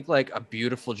 I think like a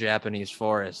beautiful Japanese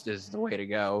forest is the way to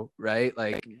go, right?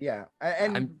 Like, yeah,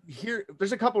 and here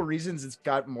there's a couple reasons it's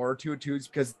got more to it too. It's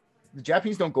because the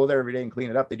Japanese don't go there every day and clean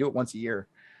it up. They do it once a year,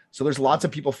 so there's lots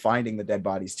of people finding the dead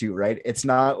bodies too, right? It's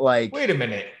not like wait a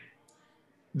minute.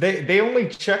 They only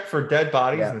check for dead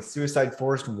bodies in the Suicide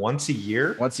Forest once a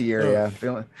year. Once a year,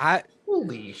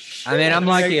 Holy shit! I mean, I'm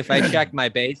lucky if I check my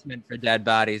basement for dead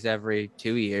bodies every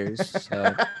 2 years.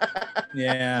 So,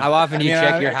 yeah. How often do you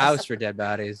check your house for dead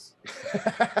bodies?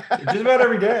 Just about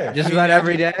every day. Just about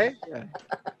every day. Yeah.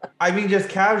 I mean, just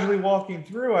casually walking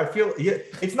through, I feel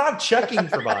it's not checking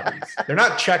for bodies. They're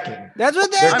not checking. That's what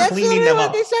they're cleaning them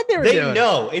up. They said they were They doing.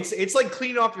 know it's like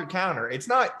cleaning off your counter. It's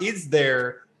not. Is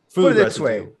there food Put it this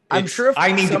residue? way, I'm sure if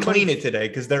I need to somebody- clean it today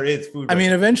because there is food. I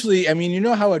mean, residue. eventually, you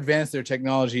know how advanced their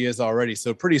technology is already.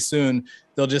 So pretty soon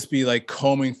they'll just be like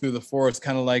combing through the forest,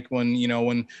 kind of like when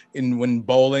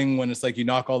bowling, when it's like you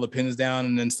knock all the pins down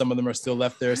and then some of them are still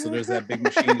left there. So there's that big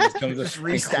machine that just comes Just and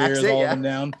restacks clears it, all yeah. of them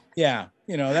down. Yeah,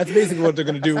 that's basically what they're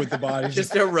gonna do with the bodies.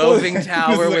 Just a roving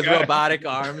tower Just with like- robotic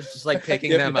arms, just like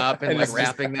picking them up and like just-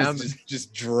 wrapping them.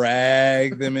 Just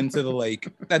drag them into the lake.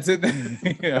 That's it.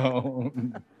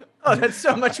 Oh, that's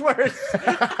so much worse.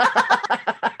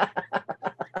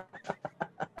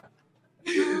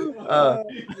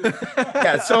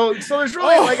 So there's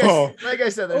really like I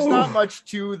said, there's not much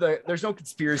to there's no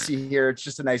conspiracy here. It's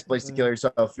just a nice place to kill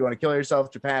yourself. If you want to kill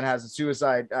yourself, Japan has a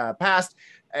suicide past.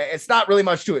 It's not really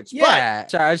much to it. Yeah.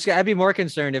 Sorry, I'd be more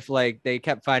concerned if like they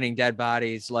kept finding dead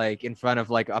bodies like in front of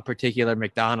like a particular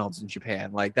McDonald's in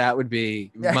Japan. Like that would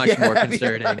be much more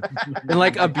concerning than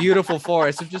like a beautiful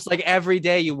forest. If just like every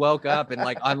day you woke up and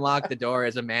like unlocked the door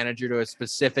as a manager to a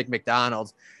specific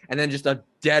McDonald's and then just a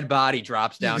dead body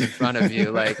drops down in front of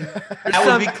you. Like that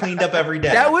would be cleaned up every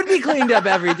day. That would be cleaned up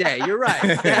every day. You're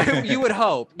right. You would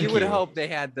hope. You would hope they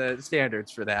had the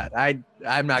standards for that.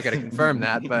 I'm not going to confirm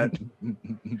that, but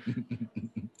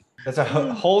that's a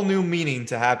whole new meaning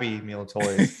to Happy Meal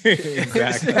toys.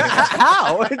 Exactly.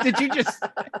 How did you just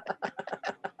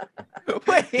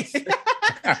wait?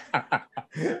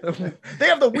 They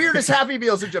have the weirdest Happy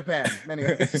Meals in Japan.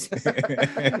 Anyways.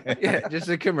 Yeah, just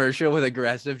a commercial with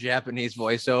aggressive Japanese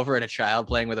voiceover and a child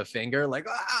playing with a finger, like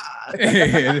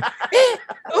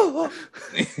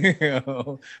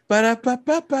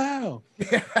Ba-da-ba-ba-bow.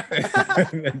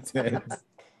 That's it.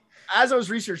 As I was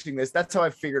researching this, that's how I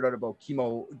figured out about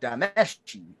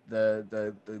Kimodameshi,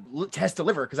 the test to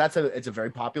liver, because it's a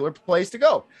very popular place to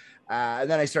go.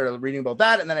 And then I started reading about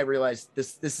that, and then I realized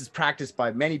this is practiced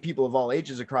by many people of all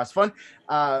ages across the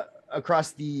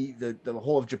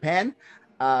whole of Japan,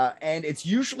 and it's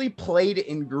usually played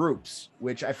in groups,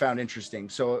 which I found interesting.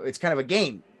 So it's kind of a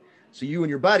game. So you and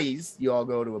your buddies, you all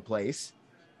go to a place,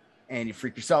 and you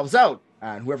freak yourselves out,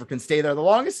 and whoever can stay there the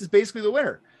longest is basically the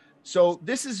winner. So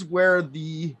this is where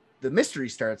the mystery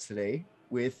starts today,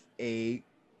 with a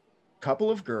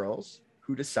couple of girls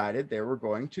who decided they were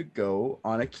going to go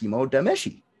on a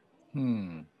Kimodameshi.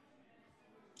 They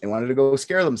wanted to go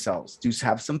scare themselves,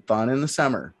 have some fun in the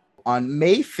summer. On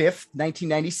May 5th,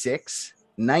 1996,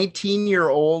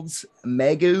 19-year-olds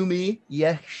Megumi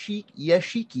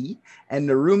Yashiki and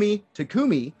Narumi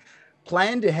Takumi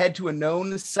planned to head to a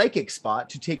known psychic spot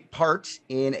to take part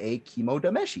in a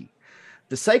Kimodameshi.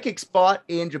 The psychic spot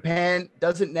in Japan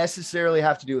doesn't necessarily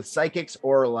have to do with psychics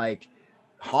or like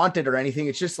haunted or anything.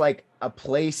 It's just like a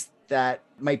place that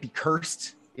might be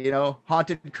cursed,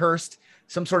 haunted, cursed,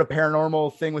 some sort of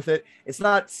paranormal thing with it. It's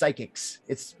not psychics.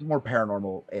 It's more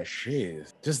paranormal-ish.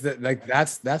 Jeez. Just that, like,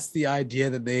 that's the idea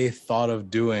that they thought of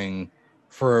doing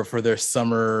for their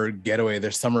summer getaway,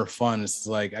 their summer fun. It's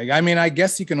like, I mean, I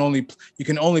guess you can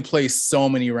only play so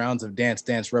many rounds of Dance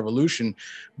Dance Revolution,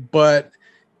 but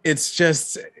it's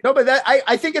just no. But that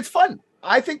I think it's fun.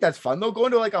 I think that's fun. They'll go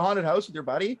into like a haunted house with your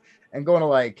buddy and going to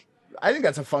like. I think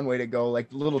that's a fun way to go. Like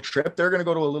a little trip. They're gonna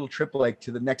go to a little trip like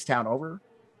to the next town over,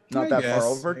 not that far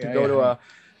over, to go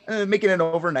to making an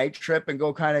overnight trip and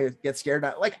go kind of get scared.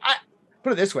 Like I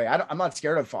put it this way, I'm not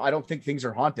scared of. I don't think things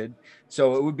are haunted,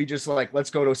 so it would be just like let's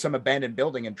go to some abandoned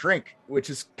building and drink, which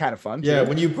is kind of fun. Yeah, too.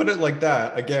 when you put it like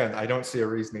that, again, I don't see a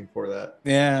reasoning for that.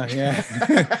 Yeah.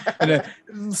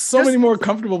 And, so many more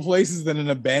comfortable places than an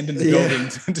abandoned building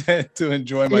to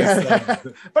enjoy myself.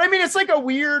 Yeah. But I mean, it's like a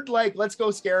weird like let's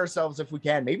go scare ourselves if we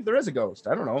can. Maybe there is a ghost.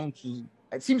 I don't know.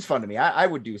 It seems fun to me. I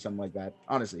would do something like that,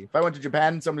 honestly. If I went to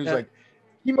Japan and somebody was like,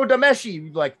 Kimodameshi,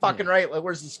 you'd be like, fucking right. Like,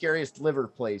 where's the scariest liver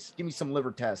place? Give me some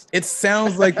liver test. It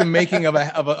sounds like the making of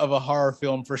a horror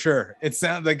film for sure. It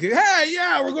sounds like, hey,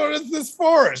 yeah, we're going to this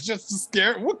forest just to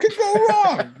scare. What could go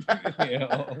wrong? You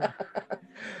know?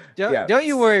 Don't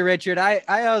you worry, Richard.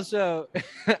 I also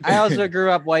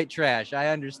grew up white trash. I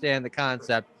understand the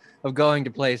concept of going to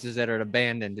places that are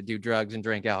abandoned to do drugs and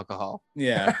drink alcohol.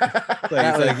 Yeah. It's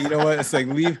like, you know what? It's like,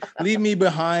 leave me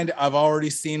behind. I've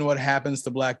already seen what happens to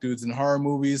black dudes in horror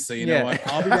movies. So you know what?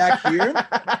 I'll be back here.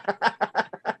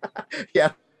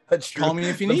 Yeah, that's true. Call me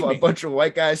if you need me. A bunch of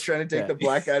white guys trying to take the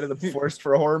black guy to the forest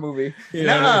for a horror movie.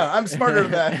 I'm smarter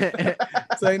than that.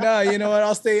 It's like, no, you know what?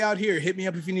 I'll stay out here. Hit me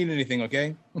up if you need anything,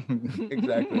 okay?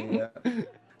 Exactly, yeah.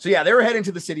 So yeah, they were heading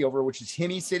to the city over, which is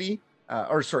Himi City.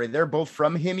 They're both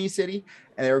from Himi City,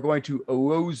 and they were going to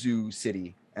Owozu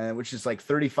City, which is like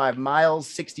 35 miles,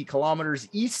 60 kilometers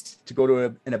east, to go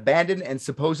to an abandoned and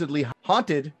supposedly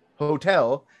haunted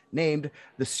hotel named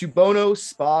the Subono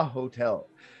Spa Hotel.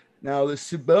 Now, the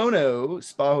Subono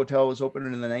Spa Hotel was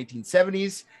opened in the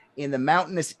 1970s in the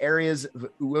mountainous areas of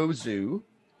Owozu.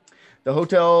 The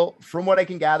hotel, from what I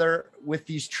can gather, with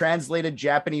these translated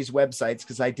Japanese websites,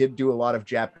 because I did do a lot of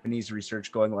Japanese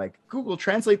research going like, Google,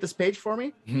 translate this page for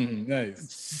me.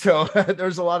 Nice. So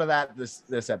there's a lot of that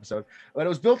this episode. But it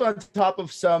was built on top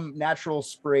of some natural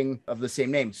spring of the same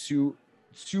name,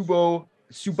 Subono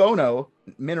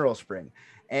Mineral Spring.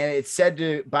 And it's said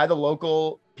to, by the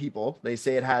local people, they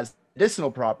say it has medicinal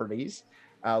properties,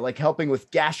 like helping with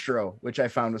gastro, which I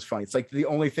found was funny. It's like the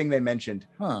only thing they mentioned.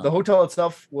 The hotel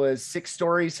itself was 6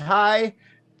 stories high,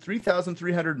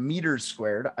 3,300 meters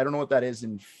squared. I don't know what that is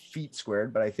in feet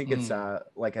squared, but I think it's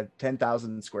like a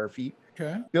 10,000 square feet.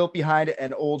 Okay. Built behind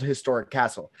an old historic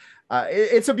castle.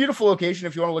 It's a beautiful location.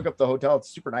 If you want to look up the hotel, it's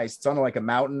super nice. It's on like a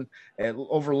mountain. It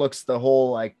overlooks the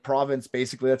whole like province.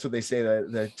 Basically, that's what they say.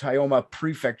 The Tayoma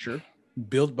prefecture.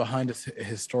 Built behind a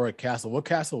historic castle. What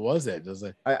castle was it? Does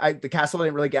it? The castle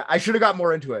didn't really get. I should have got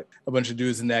more into it. A bunch of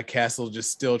dudes in that castle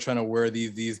just still trying to wear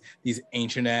these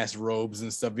ancient ass robes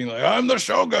and stuff, being like, "I'm the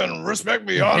shogun, respect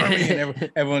me, honor me,"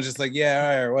 and everyone's just like, "Yeah, all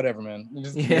right, or whatever, man."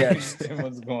 Just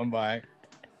everyone's going by.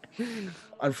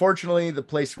 Unfortunately, the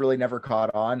place really never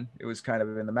caught on. It was kind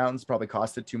of in the mountains, probably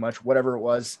costed too much, whatever it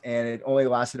was, and it only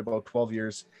lasted about 12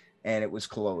 years, and it was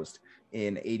closed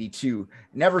in 82.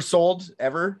 Never sold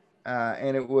ever.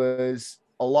 And it was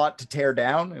a lot to tear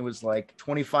down. It was like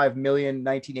 25 million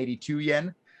 1982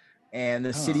 yen, and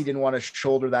the city didn't want to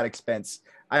shoulder that expense.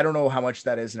 I don't know how much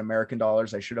that is in American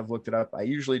dollars. I should have looked it up. I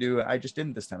usually do. I just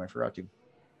didn't this time. I forgot to.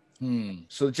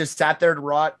 So it just sat there to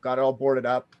rot, got it all boarded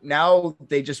up. Now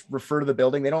they just refer to the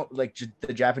building. They don't like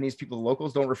the Japanese people, the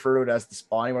locals don't refer to it as the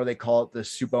spa anymore. They call it the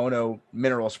Subono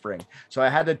Mineral Spring. So I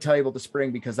had to tell you about the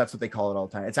spring because that's what they call it all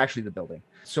the time. It's actually the building.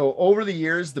 So over the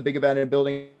years, the big abandoned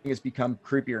building has become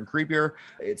creepier and creepier.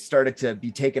 It started to be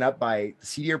taken up by the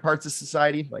seedier parts of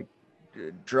society, like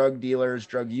drug dealers,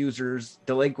 drug users,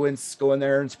 delinquents go in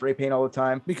there and spray paint all the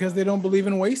time because they don't believe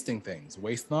in wasting things.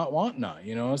 Waste not, want not.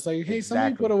 You know, it's like, hey,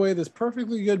 somebody put away this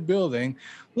perfectly good building.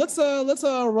 Let's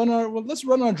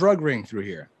run our drug ring through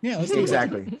here. Yeah, let's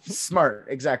exactly. Smart,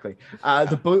 exactly.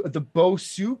 The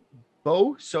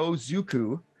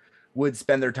Bosozuku would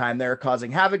spend their time there, causing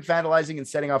havoc, vandalizing, and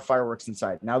setting off fireworks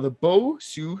inside. Now, the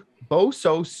Bosozuku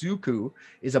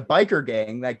is a biker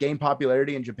gang that gained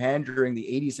popularity in Japan during the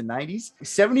 80s and 90s.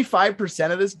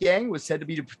 75% of this gang was said to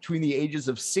be between the ages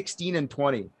of 16 and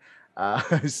 20.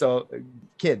 So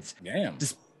kids. Damn.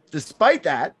 Despite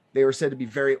that, they were said to be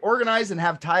very organized and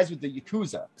have ties with the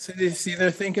Yakuza. So they see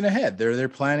they're thinking ahead. They're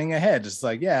planning ahead. Just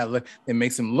like, yeah, look, it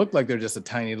makes them look like they're just a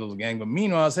tiny little gang. But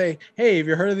meanwhile, say, hey, have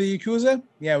you heard of the Yakuza?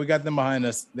 Yeah, we got them behind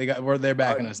us. They're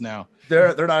backing us now.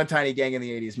 They're not a tiny gang in the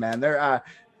 80s, man.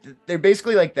 they're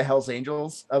basically like the Hells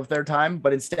Angels of their time,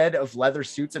 but instead of leather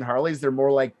suits and Harleys, they're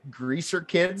more like greaser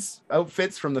kids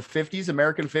outfits from the 50s,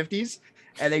 American 50s.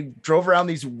 And they drove around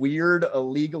these weird,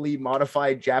 illegally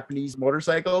modified Japanese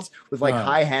motorcycles with like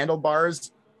high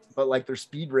handlebars, but like they're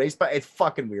speed race. But it's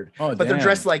fucking weird. But they're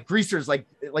dressed like greasers, like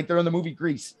they're in the movie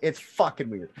Grease. It's fucking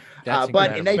weird. But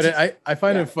I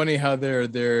find it funny how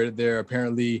they're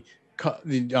apparently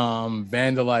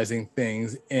vandalizing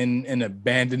things in an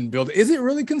abandoned building. Is it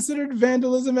really considered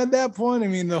vandalism at that point? I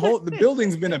mean, the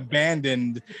building's been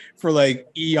abandoned for like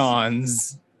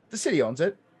eons. The city owns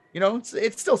it. You know,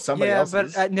 it's still somebody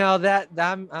else's. But no, that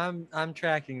I'm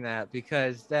tracking that,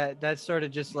 because that's sort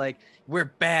of just like, we're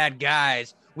bad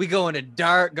guys. We go into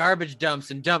dark garbage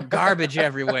dumps and dump garbage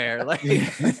everywhere. Like,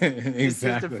 exactly. It's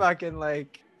just a fucking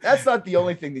like. That's not the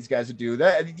only thing these guys would do.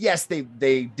 That yes, they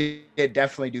did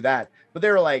definitely do that, but they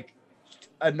were like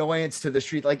annoyance to the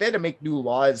street. Like, they had to make new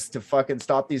laws to fucking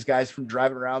stop these guys from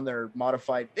driving around their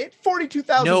modified. They had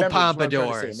 42,000. No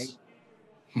pompadours.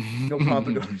 No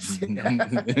pompadours.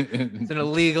 It's an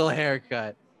illegal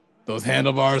haircut. Those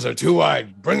handlebars are too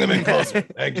wide. Bring them in closer.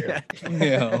 Thank you.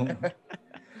 Yeah.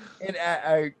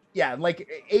 And like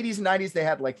 80s and 90s, they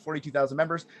had like 42,000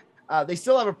 members. They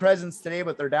still have a presence today,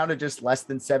 but they're down to just less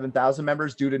than 7,000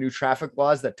 members due to new traffic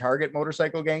laws that target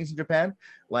motorcycle gangs in Japan.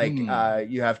 Like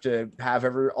you have to have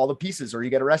all the pieces or you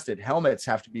get arrested. Helmets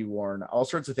have to be worn, all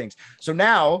sorts of things. So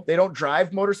now they don't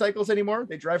drive motorcycles anymore.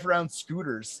 They drive around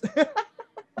scooters.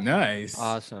 Nice.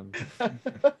 Awesome.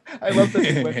 I love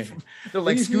that. They're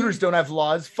like, scooters don't have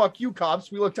laws. Fuck you, cops.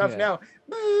 We look tough now.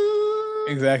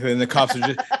 Exactly. And the cops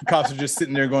are just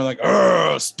sitting there going like,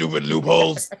 "Oh, stupid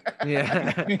loopholes."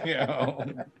 Yeah. You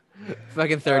know?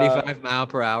 Fucking 35 mile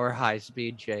per hour high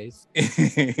speed chase.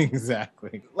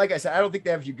 Exactly. Like I said, I don't think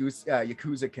they have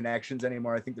Yakuza connections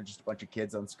anymore. I think they're just a bunch of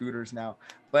kids on scooters now.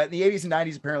 But in the 80s and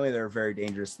 90s, apparently they're a very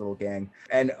dangerous little gang.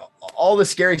 And all the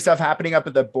scary stuff happening up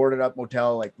at the boarded up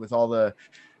motel, like with all the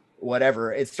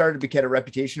whatever, it started to get a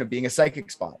reputation of being a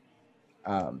psychic spot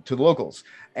to the locals.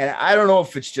 And I don't know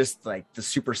if it's just like the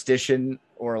superstition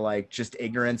or like just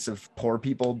ignorance of poor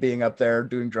people being up there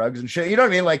doing drugs and shit. You know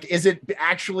what I mean? Like, is it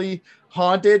actually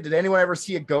haunted? Did anyone ever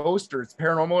see a ghost, or it's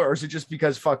paranormal, or is it just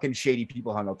because fucking shady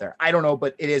people hung out there? I don't know,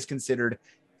 but it is considered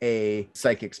a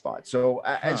psychic spot. So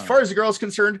as far as the girl's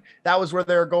concerned, that was where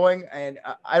they're going. And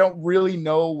I don't really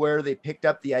know where they picked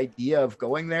up the idea of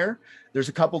going there. There's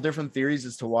a couple different theories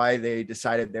as to why they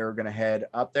decided they were going to head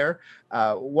up there.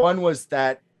 One was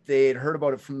that they had heard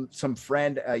about it from some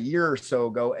friend a year or so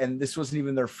ago, and this wasn't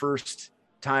even their first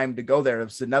time to go there. It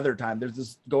was another time. There's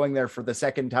this going there for the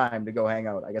second time to go hang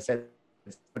out. Like I said,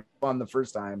 it's fun the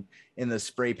first time in the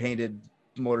spray painted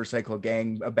motorcycle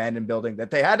gang abandoned building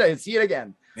that they had to see it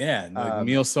again. Yeah, the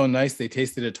meal's so nice they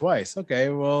tasted it twice. Okay,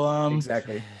 well,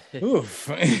 exactly. Oof.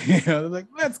 They're like,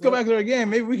 let's go back to our game.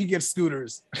 Maybe we can get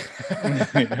scooters.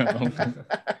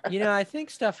 You know, I think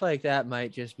stuff like that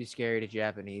might just be scary to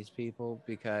Japanese people,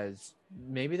 because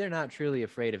maybe they're not truly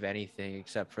afraid of anything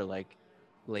except for like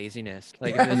laziness.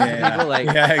 Like if there's people like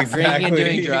drinking and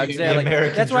doing drugs there,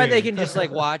 like that's why they can just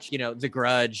like watch, you know, The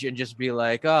Grudge and just be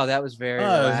like, oh, that was very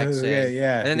relaxing.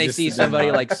 Yeah. And then they see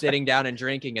somebody like sitting down and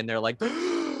drinking, and they're like,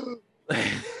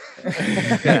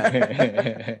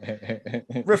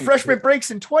 refreshment breaks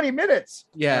in 20 minutes.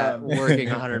 Yeah, working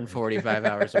 145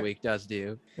 hours a week does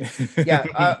do.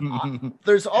 Yeah.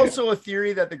 There's also a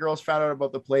theory that the girls found out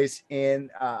about the place in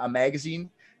a magazine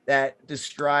that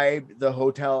described the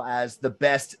hotel as the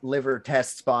best liver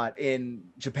test spot in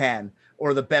Japan,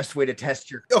 or the best way to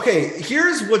test your. Okay,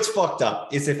 here's what's fucked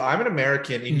up is if I'm an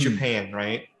American in Japan,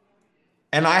 right?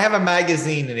 And I have a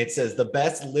magazine and it says the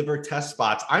best liver test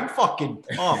spots, I'm fucking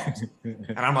pumped.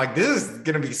 And I'm like, this is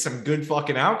going to be some good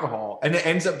fucking alcohol. And it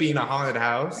ends up being a haunted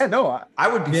house. Yeah, no. I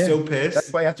would be so pissed.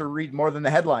 That's why you have to read more than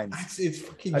the headlines. It's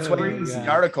fucking That's what reads the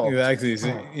article. Exactly. So,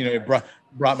 you know, it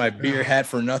brought my beer hat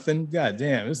for nothing. God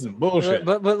damn, this is bullshit.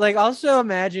 But like, also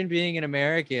imagine being an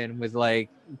American with like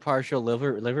partial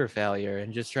liver failure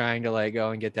and just trying to like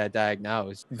go and get that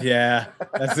diagnosed. Yeah,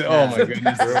 that's it. Oh my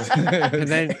goodness.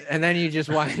 and then you just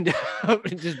wind up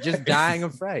just dying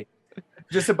of fright.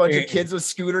 Just a bunch of kids with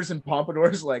scooters and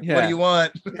pompadours. Like, what do you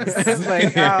want?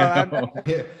 Like,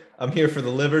 I'm here for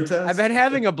the liver test. I've been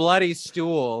having a bloody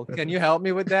stool. Can you help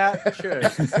me with that? Sure.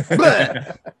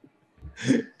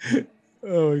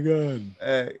 Oh my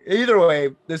god. Either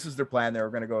way, this was their plan. They were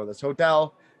going to go to this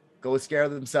hotel, go scare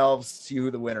themselves, see who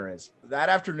the winner is. That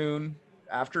afternoon,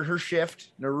 after her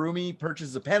shift, Narumi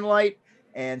purchases a pen light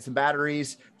and some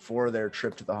batteries for their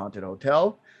trip to the haunted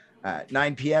hotel. At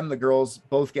 9 p.m., the girls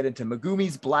both get into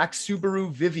Megumi's black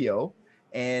Subaru Vivio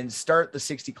and start the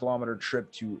 60-kilometer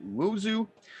trip to Uozu.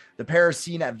 The pair are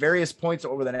seen at various points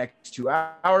over the next 2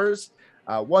 hours.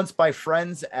 Once by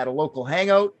friends at a local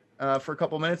hangout for a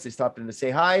couple minutes. They stopped in to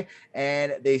say hi,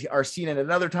 and they are seen at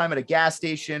another time at a gas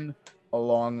station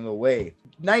along the way.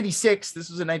 96. This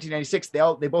was in 1996.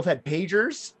 They both had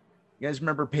pagers. You guys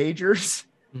remember pagers?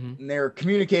 Mhm. And they were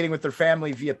communicating with their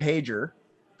family via pager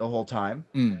the whole time.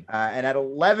 And at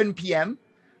 11 p.m.,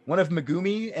 one of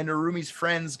Megumi and Narumi's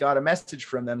friends got a message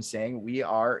from them saying, "We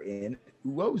are in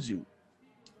Uozu."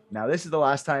 Now, this is the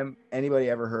last time anybody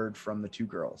ever heard from the two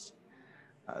girls.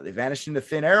 They vanished into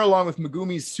thin air along with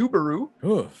Megumi's Subaru.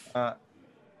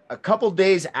 A couple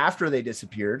days after they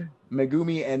disappeared,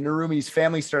 Megumi and Narumi's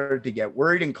family started to get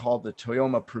worried and called the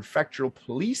Toyama Prefectural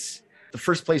Police. The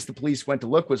first place the police went to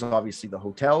look was obviously the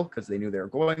hotel because they knew they were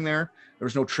going there. There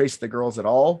was no trace of the girls at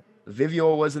all. The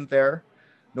Vivio wasn't there.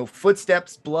 No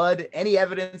footsteps, blood, any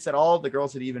evidence at all. The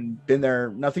girls had even been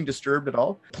there, nothing disturbed at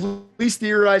all. Police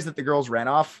theorized that the girls ran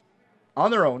off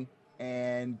on their own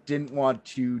and didn't want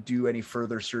to do any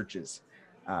further searches.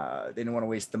 They didn't want to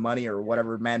waste the money or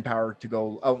whatever manpower to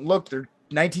go out and look. They're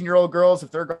 19-year-old girls.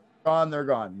 If they're gone, they're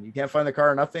gone. You can't find the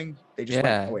car or nothing. They just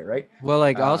went away, right? Well,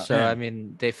 like also, I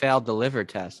mean, they failed the liver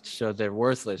test, so they're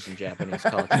worthless in Japanese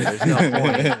culture. There's no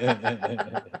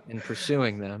point in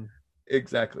pursuing them.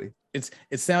 Exactly.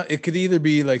 It could either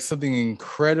be like something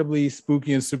incredibly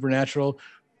spooky and supernatural,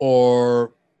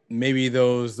 or maybe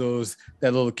that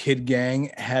little kid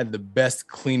gang had the best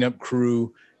cleanup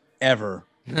crew ever.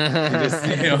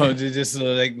 Just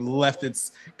like left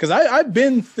its, because I've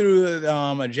been through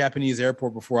a Japanese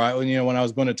airport before. When I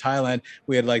was going to Thailand,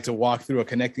 we had like to walk through a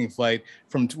connecting flight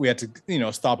we had to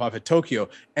stop off at Tokyo,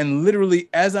 and literally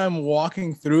as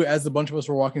the bunch of us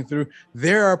were walking through,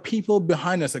 there are people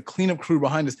behind us, a cleanup crew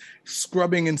behind us,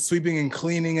 scrubbing and sweeping and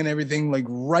cleaning and everything, like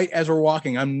right as we're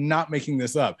walking. I'm not making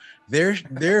this up. Their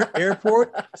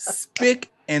airport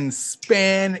spick and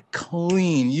span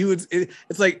clean.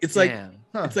 It's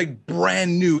like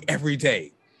brand new every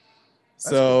day.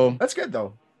 That's good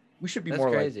though. We should be more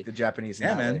crazy. Like the Japanese.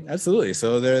 Yeah, man, absolutely.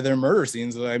 So their murder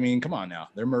scenes. I mean, come on now.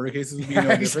 Their murder cases would be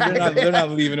no different. They're not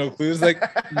leaving no clues. Like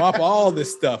mop all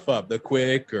this stuff up, the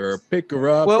quick or pick her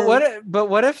up. Well,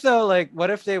 what if though? Like, what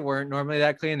if they weren't normally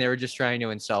that clean? They were just trying to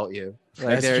insult you.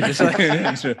 Like they're just like,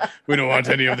 we don't want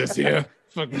any of this here.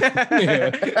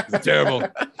 It's terrible.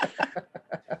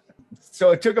 So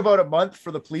it took about a month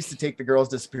for the police to take the girls'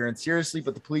 disappearance seriously,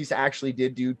 but the police actually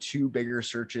did do two bigger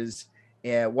searches,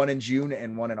 one in June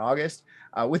and one in August.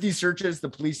 With these searches, the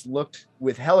police looked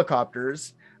with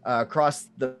helicopters across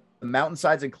the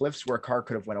mountainsides and cliffs where a car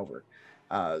could have went over.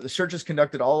 The searches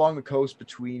conducted all along the coast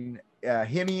between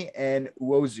Himi and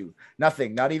Uozu.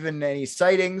 Nothing, not even any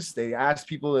sightings. They asked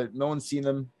people that no one's seen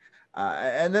them.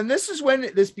 And then this is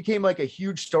when this became like a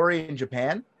huge story in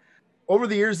Japan. Over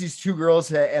the years, these two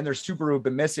girls and their Subaru have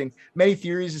been missing. Many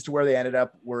theories as to where they ended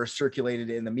up were circulated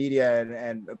in the media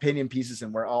and opinion pieces,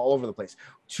 and were all over the place.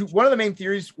 One of the main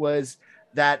theories was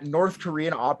that North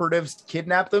Korean operatives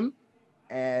kidnapped them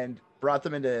and brought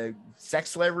them into sex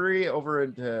slavery over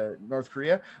into North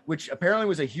Korea, which apparently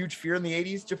was a huge fear in the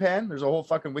 80s Japan. There's a whole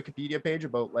fucking Wikipedia page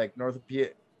about like North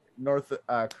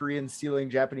Koreans stealing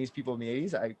Japanese people in the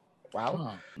 80s.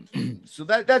 Wow. So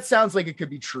that sounds like it could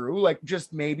be true. Like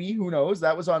just maybe, who knows?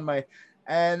 That was on my.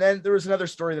 And then there was another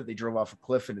story that they drove off a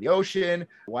cliff into the ocean.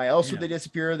 Why else would they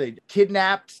disappear? They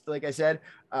kidnapped, like I said,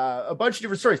 a bunch of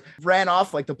different stories. Ran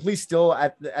off, like the police still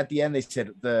at the end, they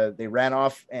said they ran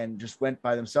off and just went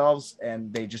by themselves,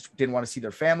 and they just didn't want to see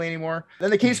their family anymore.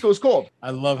 Then the case goes cold.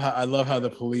 I love how the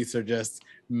police are just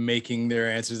making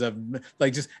their answers up,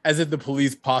 like just as if the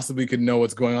police possibly could know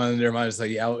what's going on in their mind. It's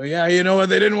like, yeah, you know what?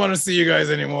 They didn't want to see you guys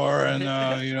anymore, and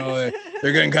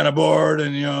they're getting kind of bored,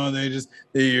 and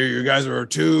your guys were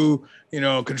too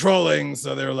controlling,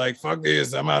 so they were like, fuck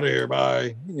this, I'm out of here,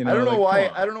 bye. I don't know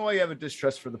why you have a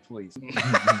distrust for the police.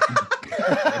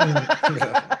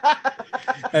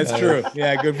 That's true.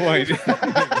 Yeah, good point.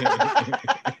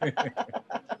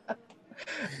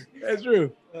 That's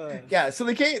true. Yeah, so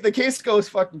the case goes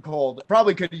fucking cold.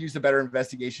 Probably could have used a better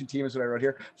investigation team, is what I wrote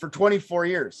here, for 24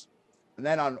 years. And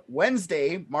then on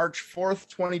Wednesday, March 4th,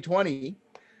 2020,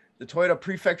 the Toyota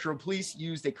Prefectural Police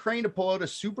used a crane to pull out a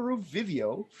Subaru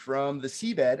Vivio from the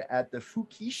seabed at the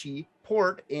Fukishi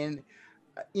port in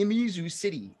Imizu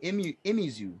City.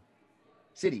 Imizu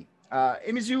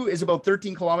is about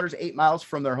 13 kilometers, 8 miles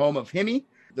from their home of Himi.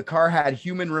 The car had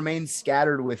human remains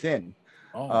scattered within.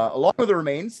 Along with the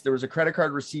remains, there was a credit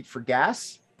card receipt for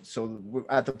gas. So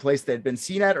at the place that had been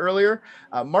seen at earlier,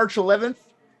 March 11th,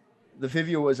 The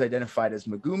video was identified as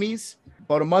Megumi's.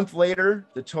 About a month later,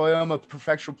 the Toyama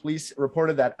Prefectural Police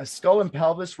reported that a skull and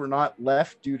pelvis were not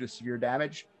left due to severe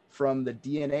damage from the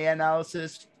DNA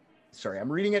analysis. Sorry,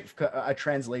 I'm reading a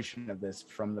translation of this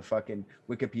from the fucking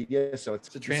Wikipedia. So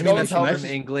it's a translation from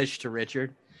English to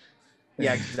Richard.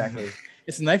 Yeah, exactly.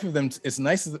 It's nice of them. It's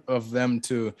nice of them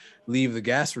to leave the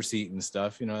gas receipt and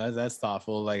stuff. That's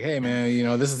thoughtful. Like, hey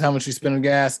man, this is how much you spend on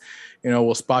gas.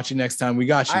 We'll spot you next time. We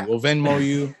got you. We'll Venmo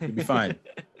you. You'll be fine.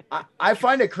 I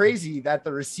find it crazy that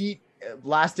the receipt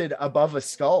lasted above a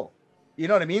skull. You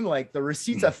know what I mean? Like the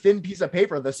receipt's a thin piece of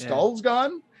paper. The skull's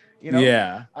gone.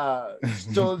 Yeah.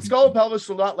 So the skull and pelvis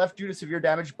were not left due to severe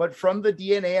damage, but from the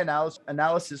DNA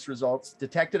analysis results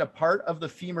detected a part of the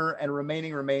femur and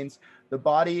remaining remains. The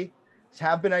body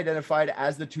have been identified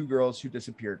as the two girls who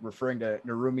disappeared, referring to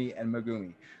Narumi and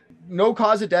Megumi. No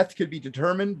cause of death could be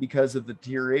determined because of the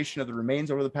deterioration of the remains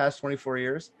over the past 24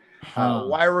 years.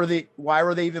 Why were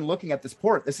they even looking at this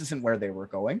port? This isn't where they were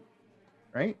going,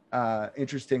 right?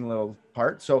 Interesting little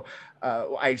part. So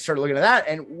I started looking at that,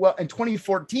 and in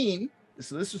 2014,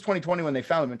 so this was 2020 when they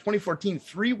found them. In 2014,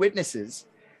 3 witnesses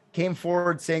came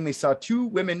forward saying they saw 2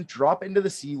 women drop into the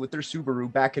sea with their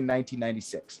Subaru back in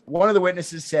 1996. One of the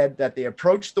witnesses said that they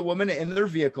approached the woman in their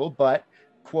vehicle, but,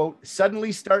 quote,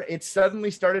 suddenly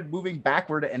started moving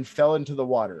backward and fell into the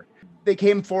water. They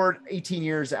came forward 18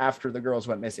 years after the girls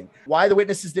went missing. Why the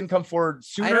witnesses didn't come forward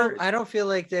sooner? I don't feel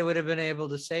like they would have been able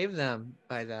to save them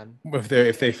by then. If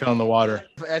they fell in the water.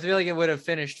 I feel like it would have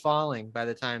finished falling by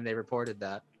the time they reported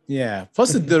that. Yeah.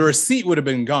 Plus, the receipt would have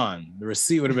been gone. The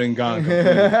receipt would have been gone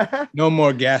completely. No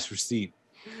more gas receipt.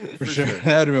 For sure.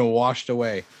 That would have been washed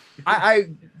away.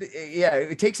 Yeah,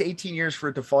 it takes 18 years for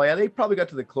it to fall. Yeah, they probably got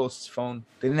to the closest phone.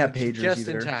 They didn't have pagers just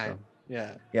either. In time.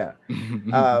 So. Yeah.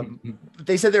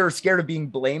 They said they were scared of being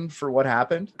blamed for what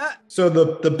happened. So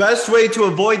the best way to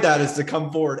avoid that is to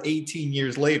come forward 18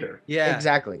 years later. Yeah.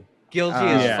 Exactly. Guilty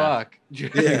as fuck. Yeah.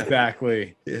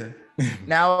 Exactly. Yeah.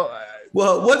 Now...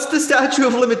 well, what's the statute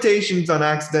of limitations on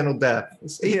accidental death?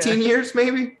 It's 18 years,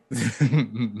 maybe?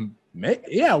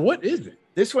 Yeah, what is it?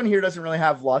 This one here doesn't really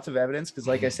have lots of evidence because,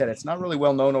 like I said, it's not really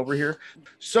well known over here.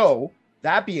 So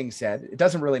that being said, it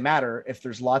doesn't really matter if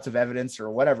there's lots of evidence or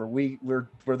whatever. We're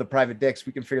the private dicks.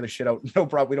 We can figure this shit out. No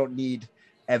problem. We don't need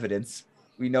evidence.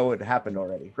 We know it happened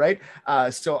already, right?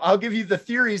 So I'll give you the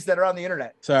theories that are on the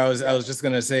internet. So I was just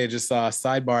gonna say, just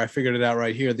sidebar. I figured it out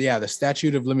right here. Yeah, the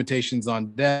statute of limitations on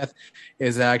death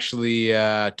is actually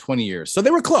 20 years. So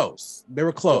they were close. They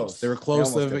were close. They were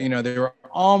close of they were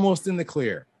almost in the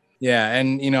clear. Yeah,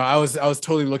 and I was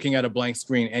totally looking at a blank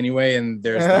screen anyway, and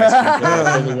there's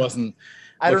I totally wasn't.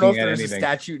 I don't know if there's a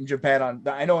statute in Japan on.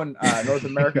 I know in North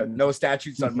America, no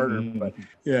statutes on murder, but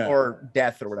or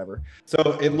death or whatever.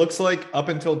 So it looks like up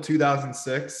until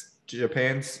 2006,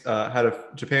 Japan had a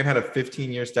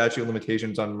 15-year statute of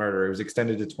limitations on murder. It was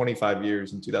extended to 25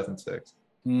 years in 2006.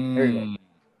 There you go.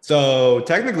 So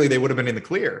technically, they would have been in the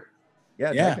clear.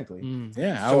 Yeah, technically.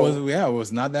 Yeah, I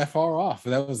was not that far off.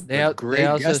 That was a great They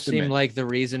also guesstimate. seem like the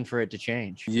reason for it to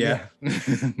change. Yeah.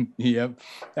 Yep.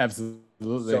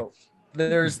 Absolutely. So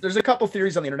there's a couple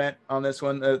theories on the internet on this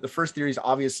one. The first theory is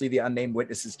obviously the unnamed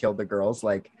witnesses killed the girls.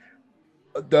 Like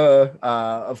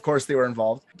of course they were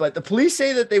involved, but the police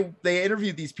say that they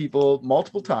interviewed these people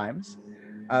multiple times.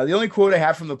 The only quote I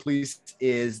have from the police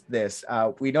is this: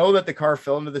 "We know that the car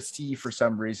fell into the sea for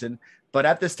some reason, but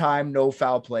at this time, no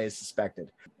foul play is suspected."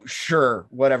 Sure,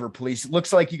 whatever, police. It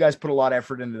looks like you guys put a lot of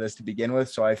effort into this to begin with,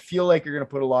 so I feel like you're going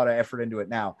to put a lot of effort into it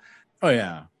now. Oh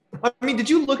yeah. I mean, did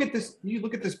you look at this? You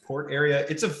look at this port area.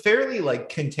 It's a fairly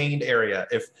contained area.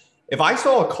 If I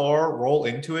saw a car roll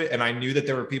into it and I knew that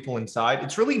there were people inside,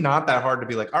 it's really not that hard to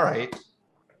be like, all right,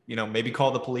 maybe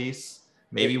call the police.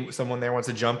 Maybe someone there wants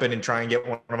to jump in and try and get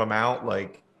one of them out.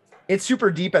 It's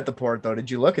super deep at the port, though.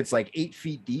 Did you look? It's like 8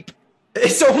 feet deep.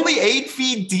 It's only 8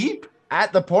 feet deep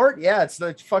at the port. Yeah, it's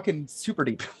like fucking super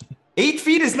deep. 8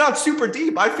 feet is not super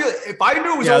deep. I feel if I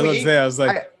knew it was only 8, I was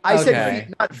like, I said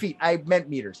feet, not feet. I meant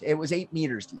meters. It was 8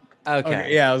 meters deep.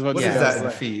 Okay. Yeah, I was about what to is say, that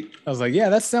in feet? I was like, yeah,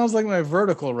 that sounds like my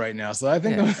vertical right now. So I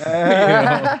think I'm,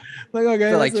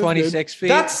 okay, so like 26 feet.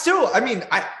 That's still. I mean,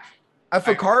 if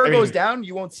a car goes down,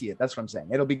 you won't see it. That's what I'm saying.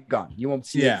 It'll be gone. You won't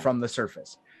see it from the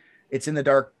surface. It's in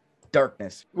the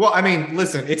darkness. Well, I mean,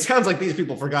 listen, it sounds like these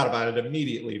people forgot about it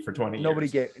immediately for 20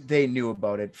 years. They knew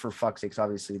about it, for fuck's sakes,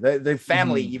 obviously. The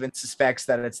family even suspects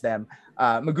that it's them.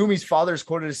 Megumi's father is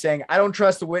quoted as saying, "I don't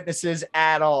trust the witnesses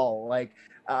at all."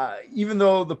 Even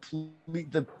though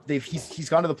he's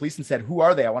gone to the police and said, "Who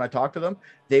are they? I want to talk to them."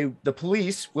 The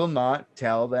police will not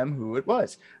tell them who it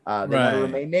was. They want to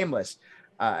remain nameless.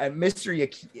 And Mr.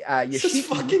 This is Yashiki,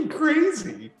 fucking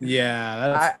crazy.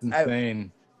 Yeah, that's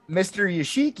insane. Mr.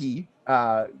 Yashiki,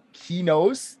 he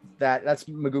knows that's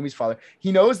Megumi's father.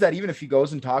 He knows that even if he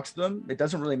goes and talks to them, it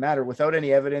doesn't really matter. Without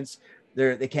any evidence,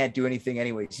 they can't do anything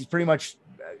anyways. He's pretty much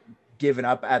given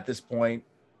up at this point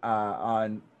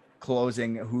on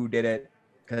closing who did it,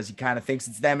 because he kind of thinks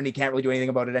it's them and he can't really do anything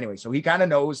about it anyway. So he kind of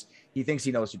knows, he thinks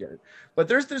he knows who did it. But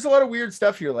there's a lot of weird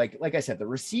stuff here. Like I said, the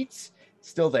receipts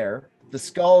still there. The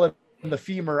skull and the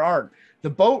femur aren't. The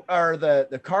boat or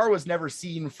the car was never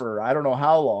seen for I don't know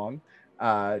how long,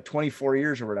 24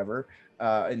 years or whatever,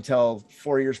 until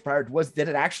 4 years prior. Did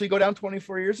it actually go down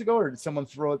 24 years ago, or did someone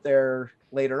throw it there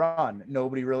later on?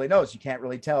 Nobody really knows. You can't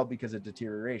really tell because of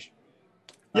deterioration.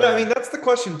 Yeah, I mean, that's the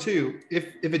question too. If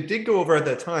it did go over at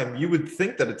that time, you would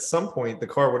think that at some point the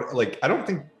car would, like, I don't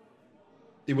think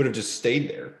it would have just stayed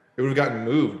there. It would have gotten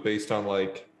moved based on,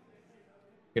 like,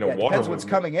 water. Depends what's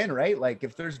coming in, right? Like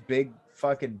if there's big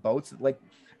fucking boats, like,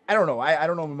 I don't know. I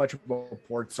don't know much about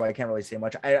ports, so I can't really say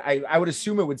much. I would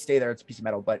assume it would stay there. It's a piece of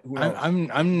metal, but who knows?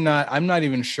 I'm not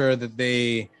even sure that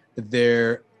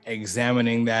they're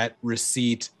examining that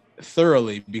receipt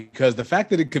thoroughly, because the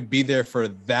fact that it could be there for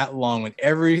that long when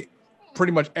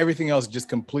pretty much everything else just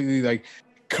completely like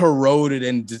corroded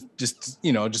and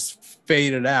just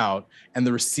faded out, and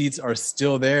the receipts are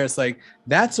still there, it's like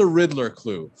that's a Riddler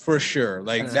clue for sure.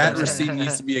 Like that receipt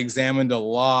needs to be examined a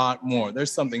lot more.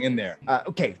 There's something in there.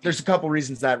 Okay, there's a couple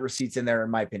reasons that receipt's in there, in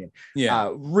my opinion.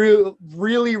 Yeah,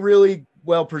 really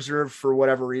well preserved for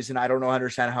whatever reason. I don't know,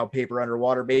 understand how paper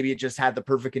underwater. Maybe it just had the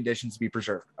perfect conditions to be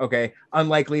preserved. Okay,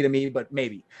 unlikely to me, but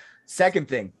maybe. Second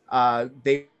thing,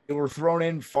 they were thrown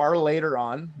in far later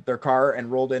on their car and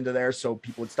rolled into there so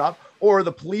people would stop, or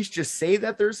the police just say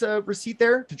that there's a receipt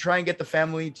there to try and get the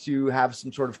family to have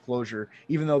some sort of closure,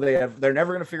 even though they're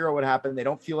never going to figure out what happened. They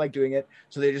don't feel like doing it,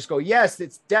 so they just go, yes,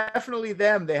 it's definitely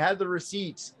them, they had the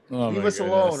receipts, leave us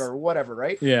alone, or whatever,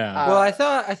 right? Yeah. Well, I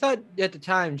thought at the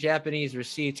time Japanese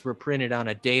receipts were printed on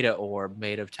a data orb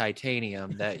made of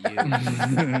titanium that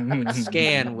you would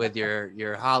scan with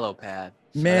your hollow pad.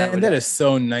 So man, that is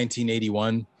so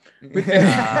 1981.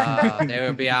 They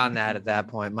were beyond that at that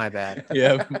point. My bad.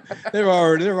 Yeah, they're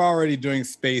already doing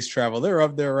space travel. They're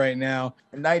up there right now.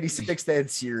 In 96, they had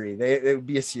Siri. It would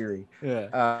be a Siri.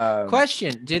 Yeah.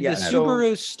 Question: did the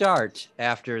Subaru start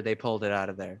after they pulled it out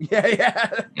of there?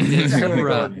 Yeah.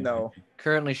 No.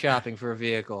 Currently shopping for a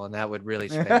vehicle, and that would really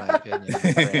sway my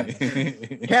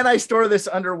opinion. Can I store this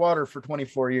underwater for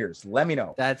 24 years? Let me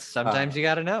know. That's sometimes you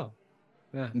got to know.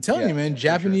 Yeah. I'm telling you, man,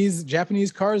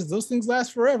 Japanese cars, those things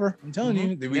last forever. I'm telling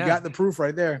you, we got the proof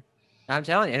right there. I'm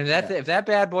telling you, and if that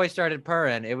bad boy started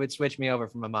purring, it would switch me over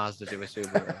from a Mazda to a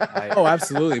Subaru. Oh,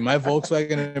 absolutely. My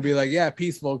Volkswagen would be like, yeah,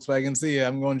 peace, Volkswagen. See ya.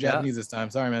 I'm going Japanese this time.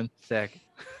 Sorry, man. Sick.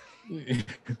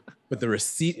 But the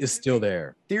receipt is still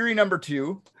there. Theory number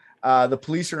 2, the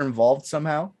police are involved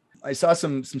somehow. I saw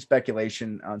some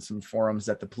speculation on some forums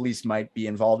that the police might be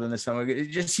involved in this. It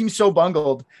just seems so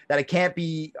bungled that it can't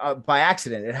be by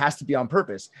accident. It has to be on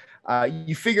purpose.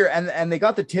 You figure, and they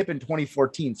got the tip in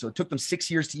 2014, so it took them 6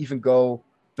 years to even go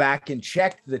back and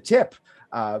check the tip.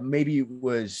 Maybe it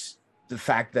was the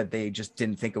fact that they just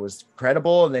didn't think it was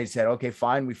credible, and they said, okay,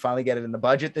 fine, we finally get it in the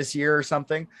budget this year or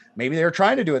something. Maybe they were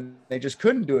trying to do it, and they just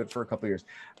couldn't do it for a couple of years.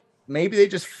 Maybe they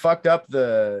just fucked up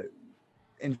the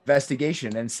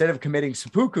investigation. Instead of committing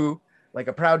seppuku like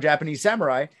a proud Japanese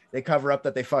samurai, they cover up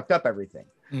that they fucked up everything.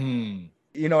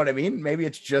 You know what I mean? Maybe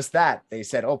it's just that they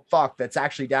said, oh fuck, that's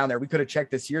actually down there, we could have checked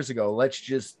this years ago, let's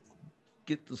just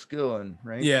get this going,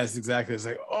 right? Yes, exactly. It's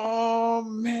like, oh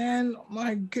man,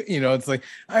 my god, it's like,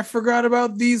 I forgot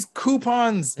about these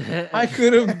coupons. I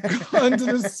could have gone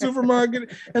to the supermarket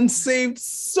and saved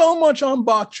so much on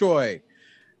bok choy.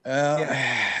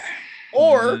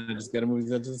 Or just gotta move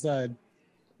that to the side.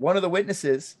 One of the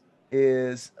witnesses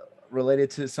is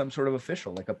related to some sort of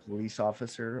official, like a police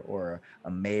officer or a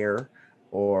mayor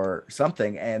or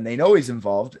something, and they know he's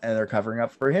involved and they're covering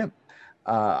up for him.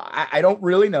 I don't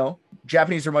really know.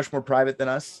 Japanese are much more private than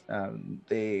us.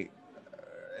 They,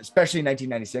 especially in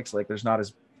 1996, like there's not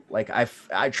as, like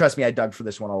I trust me, I dug for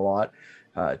this one a lot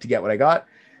to get what I got.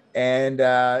 And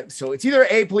so it's either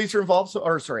A, police are involved,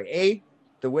 A,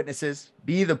 the witnesses,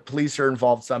 B, the police are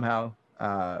involved somehow.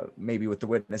 Maybe with the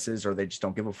witnesses, or they just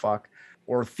don't give a fuck.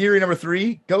 Or theory number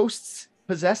 3, ghosts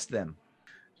possessed them.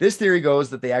 This theory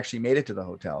goes that they actually made it to the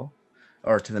hotel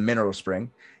or to the mineral spring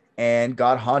and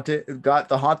got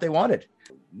the haunt they wanted.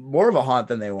 More of a haunt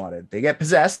than they wanted. They get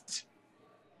possessed,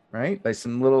 right, by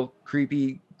some little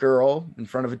creepy girl in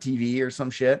front of a TV or some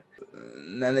shit.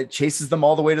 And then it chases them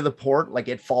all the way to the port, like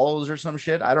it follows or some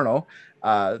shit. I don't know.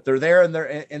 They're there and they're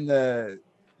in the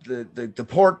the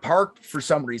port parked for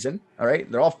some reason. All right,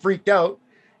 they're all freaked out,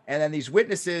 and then these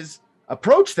witnesses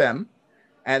approach them,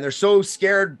 and they're so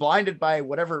scared, blinded by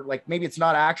whatever. Like maybe it's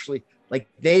not actually like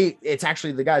it's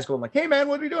actually the guys going like, "Hey man,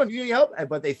 what are you doing? You need help?"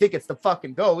 But they think it's the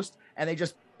fucking ghost, and they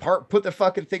just put the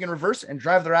fucking thing in reverse and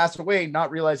drive their ass away,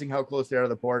 not realizing how close they are to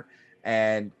the port,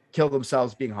 and kill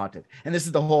themselves being haunted. And this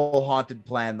is the whole haunted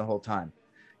plan the whole time.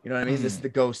 You know what I mean? This is the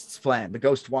ghost's plan. The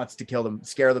ghost wants to kill them,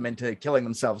 scare them into killing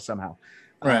themselves somehow.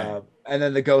 Right. And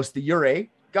then the ghost, the Yurei,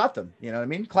 got them. You know what I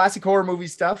mean? Classic horror movie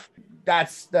stuff.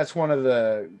 That's one of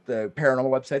the paranormal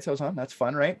websites I was on. That's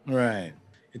fun, right? Right.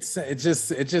 It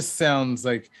just sounds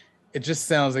like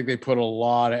they put a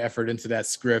lot of effort into that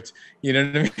script. You know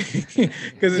what I mean?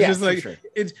 Because it's just like sure.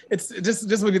 it's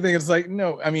just when you think it's like,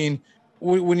 no, I mean,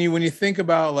 when you think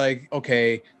about like,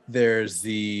 okay, there's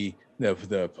the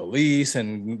police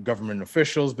and government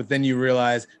officials, but then you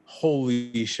realize,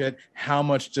 holy shit, how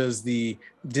much did the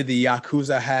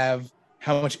Yakuza have?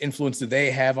 How much influence do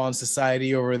they have on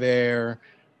society over there?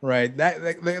 Right.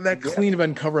 That cleanup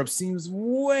and cover up seems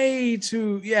way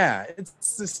too,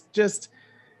 it's just,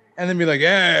 and then be like,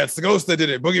 yeah, it's the ghost that did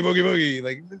it. Boogie, boogie, boogie.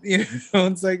 Like, you know,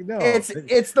 it's like, no,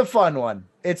 it's the fun one.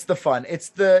 It's the fun. It's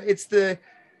the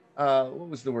what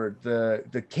was the word? The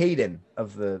Caden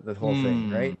of the whole thing,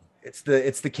 right? It's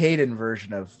the Caden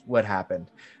version of what happened.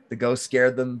 The ghost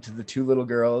scared them to the two little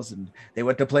girls, and they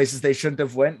went to places they shouldn't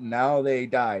have went, and now they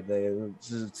died.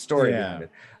 It's a story behind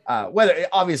it. Whether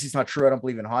obviously it's not true. I don't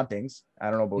believe in hauntings. I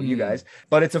don't know about you guys,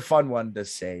 but it's a fun one to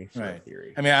say for a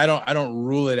theory. I mean, I don't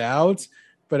rule it out,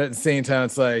 but at the same time,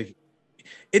 it's like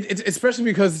it's especially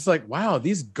because it's like, wow,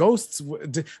 these ghosts,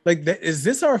 like, is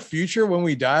this our future when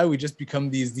we die? We just become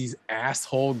these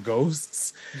asshole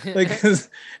ghosts, like,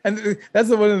 and that's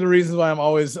one of the reasons why I'm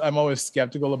always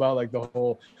skeptical about like the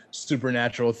whole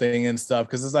supernatural thing and stuff,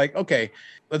 because it's like, okay,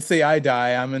 let's say I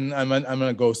die, I'm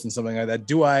a ghost and something like that.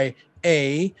 Do I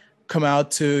come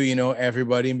out to, you know,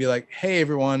 everybody and be like, hey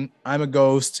everyone, I'm a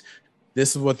ghost,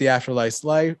 this is what the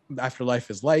afterlife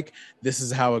is like, this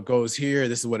is how it goes here,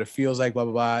 this is what it feels like, blah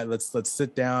blah blah, let's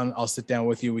sit down, I'll sit down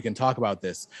with you, we can talk about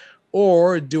this?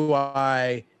 Or do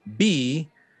I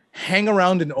hang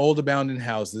around in old abandoned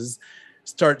houses,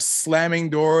 start slamming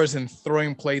doors and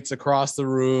throwing plates across the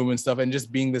room and stuff, and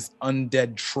just being this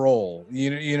undead troll,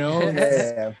 you know?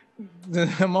 Yeah.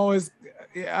 I'm always,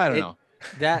 I don't know.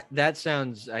 That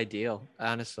sounds ideal,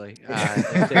 honestly.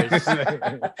 If there's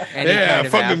any kind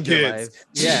of fuck them afterlife.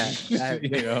 kids. Yeah,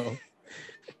 You know.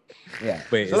 Yeah.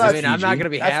 Wait, So I mean, I'm not gonna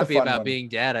be That's the happy fun about one. being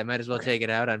dead. I might as well take it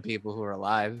out on people who are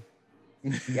alive.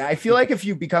 Yeah, I feel like if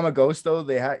you become a ghost though,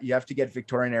 you have to get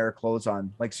Victorian era clothes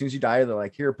on. Like as soon as you die, they're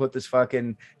like, here, put this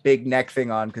fucking big neck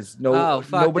thing on, because Fuck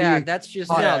nobody. that. That's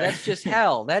just that's just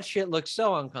hell. That shit looks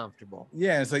so uncomfortable.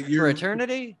 Yeah, it's like For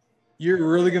eternity.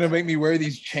 You're really gonna make me wear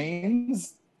these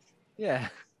chains? Yeah.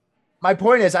 My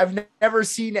point is, I've never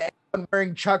seen anyone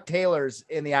wearing Chuck Taylors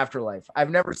in the afterlife.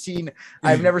 I've never seen a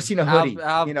hoodie.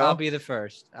 I'll be the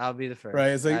first. Right.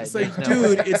 It's like, there's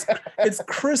dude, it's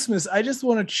Christmas. I just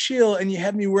want to chill, and you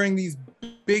have me wearing these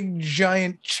big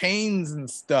giant chains and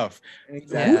stuff.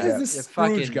 Exactly. Who is this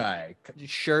Scrooge guy?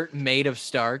 Shirt made of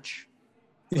starch.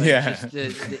 Like, just the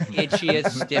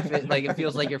itchiest, stiffest. Like it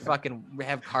feels like you're fucking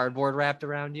have cardboard wrapped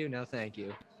around you. No, thank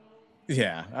you.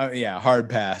 Yeah. Hard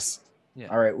pass. Yeah.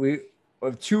 All right, we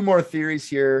have two more theories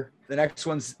here. The next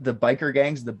one's the biker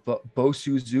gangs, the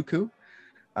Bosuzuku.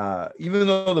 Even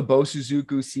though the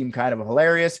Bosuzuku seem kind of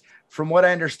hilarious, from what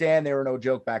I understand, they were no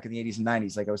joke back in the 80s and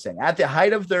 90s. Like I was saying, at the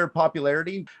height of their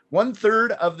popularity,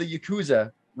 1/3 of the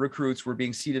Yakuza recruits were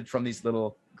being seeded from these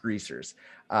little greasers.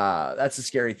 That's a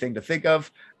scary thing to think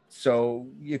of. So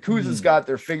Yakuza's got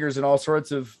their fingers in all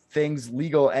sorts of things,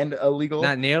 legal and illegal.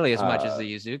 Not nearly as much as the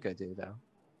Yuzuka do, though.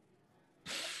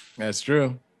 That's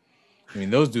true. I mean,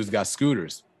 those dudes got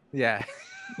scooters. Yeah.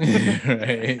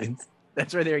 Right.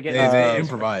 That's where they were getting. They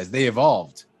improvised. They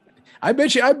evolved. I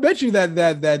bet you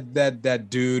that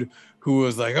dude who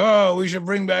was like, oh, we should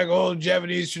bring back old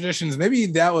Japanese traditions. Maybe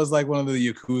that was like one of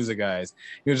the Yakuza guys.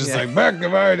 He was just like, back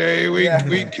in my day,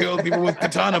 we killed people with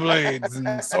katana blades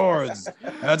and swords.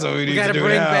 That's what we need to do now. We gotta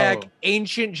bring back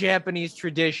ancient Japanese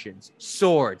traditions,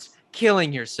 swords,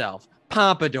 killing yourself,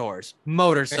 pompadours,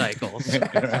 motorcycles,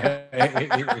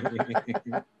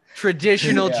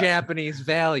 traditional Japanese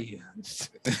values.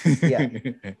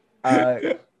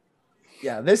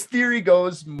 This theory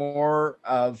goes more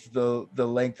of the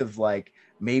length of like,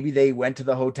 maybe they went to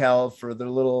the hotel for their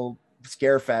little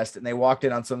scare fest and they walked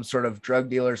in on some sort of drug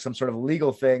dealer, some sort of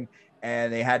illegal thing,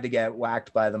 and they had to get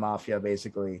whacked by the mafia,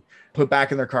 basically put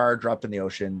back in their car, dropped in the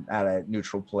ocean at a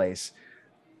neutral place.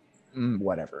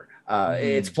 whatever.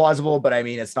 It's plausible, but I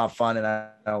mean, it's not fun, and I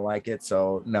don't like it.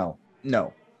 So no,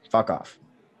 fuck off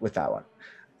with that one.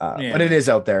 But it is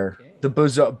out there. The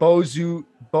Bosozuku.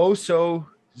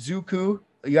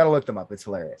 You got to look them up. It's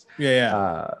hilarious.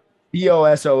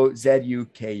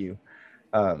 Bosozuku.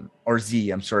 Or Z.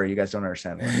 I'm sorry, you guys don't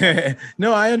understand.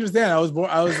 No, I understand. I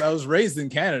was raised in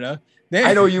Canada.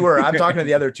 I know you were. I'm talking to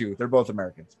the other two. They're both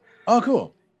Americans. Oh,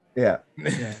 cool. Yeah.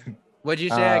 What'd you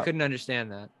say? I couldn't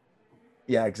understand that.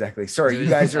 Yeah, exactly. Sorry, you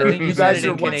guys are what's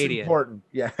Canadian. Important.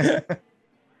 Yeah.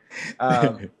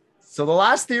 So the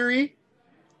last theory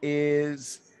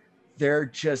is they're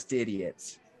just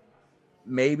idiots.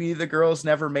 Maybe the girls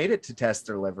never made it to test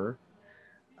their liver.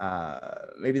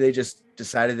 Maybe they just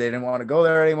decided they didn't want to go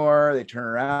there anymore. They turn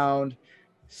around,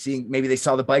 maybe they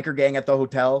saw the biker gang at the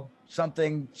hotel.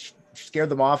 Something scared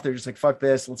them off. They're just like, fuck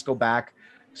this, let's go back.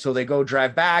 So they go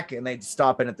drive back and they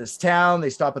stop in at this town. They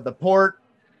stop at the port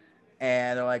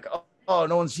and they're like, oh,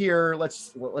 no one's here.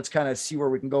 Let's kind of see where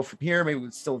we can go from here. Maybe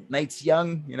it's still night's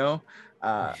young,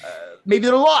 maybe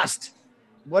they're lost,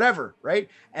 whatever. Right.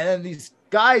 And then these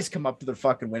guys come up to their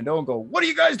fucking window and go, what are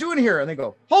you guys doing here? And they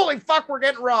go, holy fuck, we're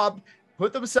getting robbed.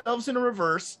 Put themselves in a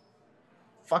reverse,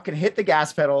 fucking hit the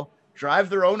gas pedal, drive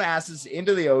their own asses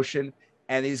into the ocean.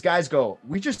 And these guys go,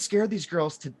 we just scared these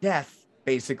girls to death,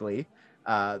 basically.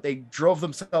 They drove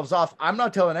themselves off. I'm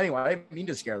not telling anyone. I didn't mean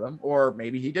to scare them. Or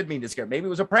maybe he did mean to scare. Maybe it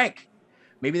was a prank.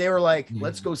 Maybe they were like,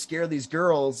 let's go scare these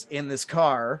girls in this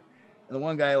car. And the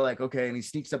one guy like, okay. And he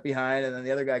sneaks up behind. And then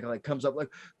the other guy like comes up like,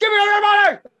 give me all your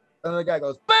money. And the guy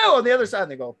goes, boo, on the other side.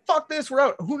 And they go, fuck this, we're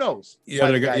out. Who knows? The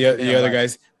other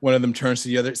guys, one of them turns to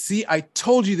the other. See, I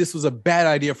told you this was a bad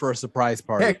idea for a surprise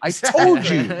party. Exactly. I told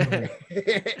you.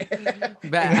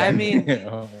 But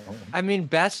I mean,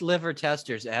 best liver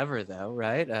testers ever, though,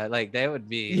 right? Like they would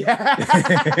be. Yeah.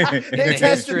 They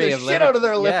tested the shit out of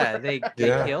their liver. Yeah, they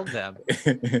killed them.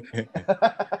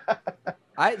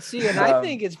 I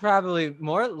think it's probably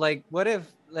more like, what if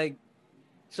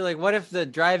the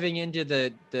driving into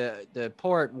the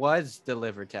port was the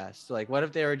liver test? Like, what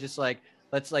if they were just like,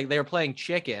 they were playing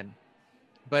chicken,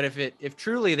 but if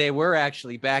truly they were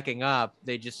actually backing up,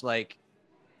 they just like,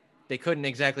 they couldn't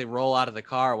exactly roll out of the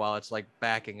car while it's like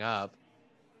backing up.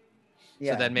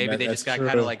 Yeah. So then maybe they just got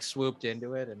kind of like swooped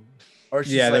into it or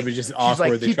that'd be just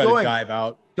awkward. Like, they try to dive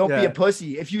out. Don't be a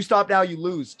pussy. If you stop now, you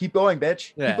lose. Keep going,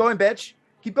 bitch. Yeah. Keep going, bitch.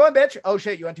 Keep going, bitch. Oh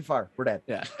shit, you went too far. We're dead.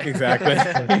 Yeah, exactly.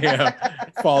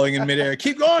 Falling in midair.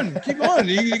 Keep going.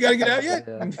 You gotta get out yet.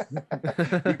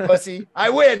 You pussy. I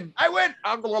win.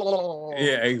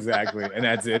 Yeah, exactly. And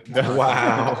that's it.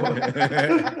 Wow.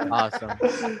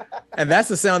 Awesome. And that's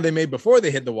the sound they made before they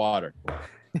hit the water.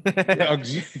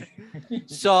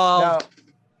 So now,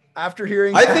 after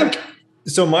hearing,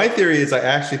 so my theory is I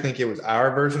actually think it was our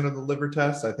version of the liver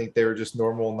test. I think they were just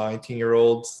normal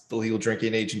 19-year-olds. The legal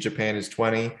drinking age in Japan is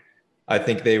 20. I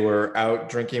think they were out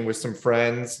drinking with some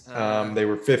friends. They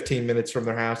were 15 minutes from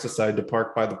their house, decided to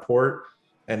park by the port,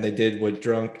 and they did what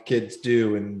drunk kids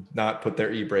do and not put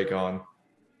their e-brake on.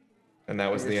 And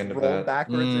that was the end of that.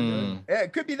 Backwards. Yeah,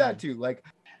 it could be that too. Like,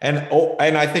 and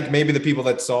I think maybe the people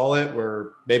that saw it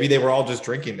maybe they were all just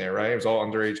drinking there, right? It was all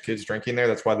underage kids drinking there.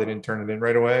 That's why they didn't turn it in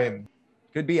right away. And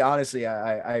could be, honestly.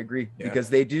 I agree, because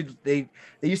they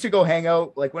used to go hang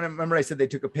out. Like, remember I said they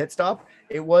took a pit stop,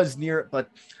 it was near, but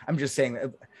I'm just saying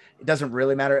it doesn't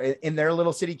really matter. In their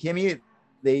little city, Kimi,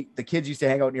 the kids used to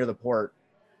hang out near the port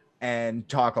and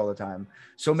talk all the time.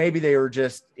 So maybe they were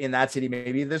just in that city.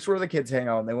 Maybe this is where the kids hang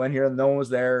out and they went here and no one was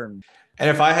there. And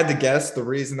if I had to guess, the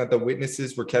reason that the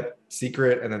witnesses were kept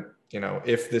secret and that,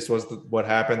 if this was what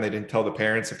happened, they didn't tell the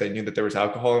parents if they knew that there was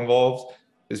alcohol involved,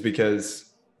 is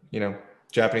because,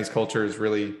 Japanese culture is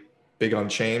really big on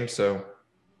shame. So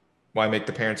why make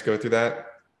the parents go through that?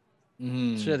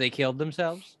 So they killed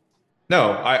themselves?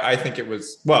 No, I think it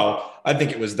was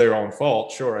their own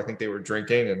fault. Sure. I think they were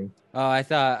drinking and. Oh, I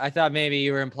thought maybe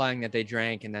you were implying that they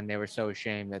drank and then they were so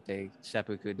ashamed that they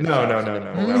seppuku. No.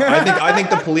 I think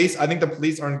the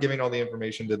police aren't giving all the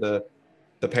information to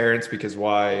the parents, because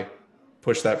why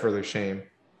push that further shame?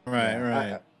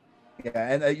 Right.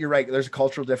 Yeah, and you're right. There's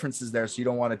cultural differences there, so you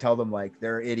don't want to tell them like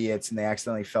they're idiots and they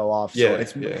accidentally fell off. So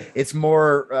it's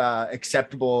more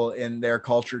acceptable in their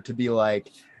culture to be like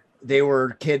they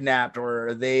were kidnapped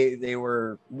or they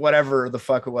were whatever the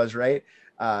fuck it was, right?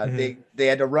 They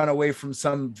had to run away from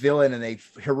some villain and they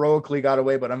heroically got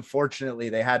away, but unfortunately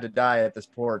they had to die at this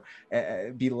port.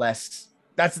 Be less.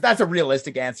 That's a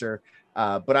realistic answer.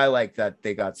 But I like that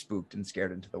they got spooked and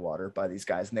scared into the water by these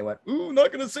guys, and they went, "Ooh,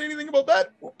 not gonna say anything about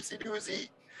that. Whoopsie doozy."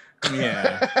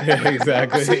 Yeah,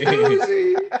 exactly.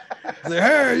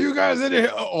 Hey, you guys in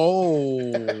here?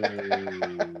 Oh,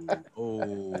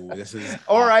 this is.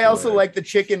 Or I also awkward. like the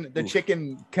chicken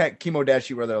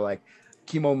Kimodameshi where they're like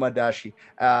Kimodameshi,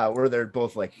 where they're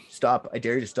both like, stop, I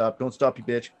dare you to stop, don't stop, you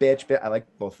bitch. I like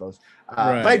both of those. But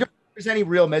I don't think there's any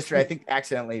real mystery. I think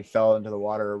accidentally fell into the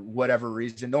water, whatever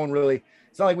reason. No one really.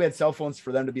 It's not like we had cell phones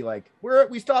for them to be like,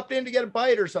 we stopped in to get a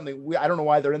bite or something. I don't know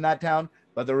why they're in that town,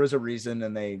 but there was a reason,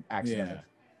 and they accidentally. Yeah.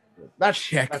 That's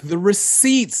the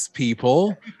receipts,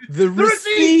 people. The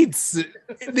receipts.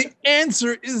 The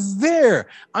answer is there.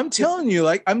 I'm telling you,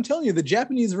 the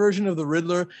Japanese version of the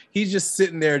Riddler, he's just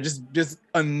sitting there, just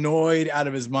annoyed out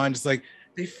of his mind, just like,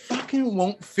 they fucking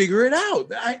won't figure it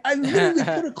out. I literally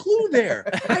put a clue there.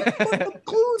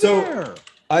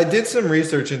 I did some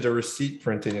research into receipt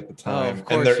printing at the time. Of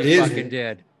course, and you fucking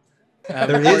did.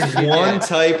 There is one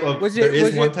type of. Was it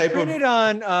printed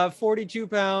on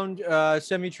 42-pound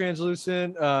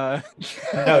semi-translucent? No,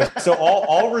 so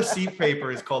all receipt paper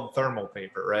is called thermal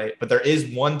paper, right? But there is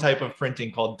one type of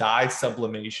printing called dye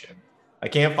sublimation. I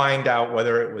can't find out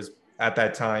whether it was at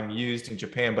that time used in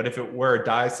Japan, but if it were,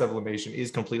 dye sublimation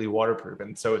is completely waterproof,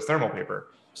 and so it's thermal paper.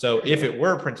 So if it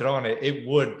were printed on it, it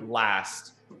would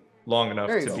last long enough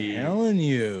to be. Telling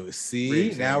you,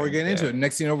 see, now we're getting into it.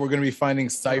 Next thing you know, we're going to be finding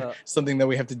something that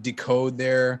we have to decode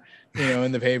there,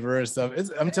 in the paper and stuff.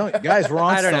 I'm telling you, guys, we're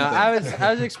on. I don't something. know.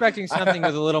 I was expecting something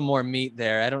with a little more meat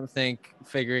there. I don't think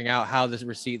figuring out how this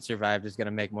receipt survived is going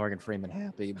to make Morgan Freeman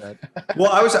happy. But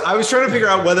well, I was trying to figure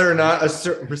out whether or not a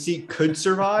receipt could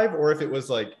survive, or if it was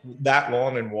like that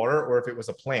long in water, or if it was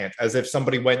a plant, as if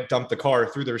somebody dumped the car,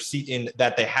 threw the receipt in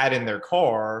that they had in their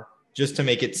car, just to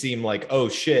make it seem like, oh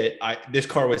shit, this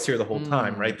car was here the whole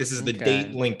time, right? This is the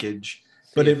date linkage.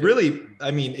 But it really,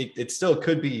 I mean, it still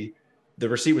could be the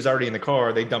receipt was already in the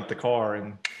car. They dumped the car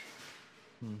and.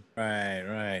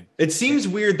 Right. It seems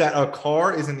weird that a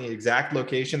car is in the exact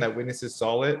location that witnesses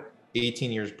saw it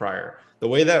 18 years prior. The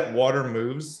way that water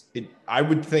moves, I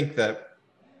would think that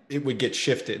it would get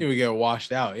shifted. It would get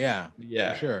washed out. Yeah.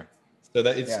 Yeah. For sure. So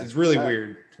that it's really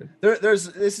weird.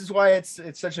 This is why it's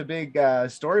such a big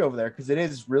story over there, because it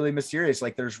is really mysterious.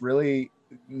 Like there's really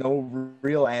no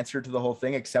real answer to the whole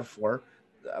thing except for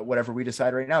whatever we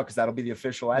decide right now, because that'll be the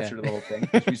official answer to the whole thing.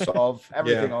 We solve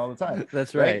everything all the time.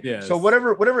 That's right. Yes. So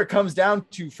whatever it comes down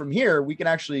to from here, we can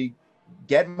actually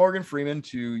get Morgan Freeman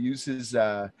to use his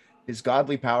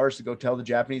godly powers to go tell the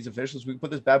Japanese officials we can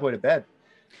put this bad boy to bed.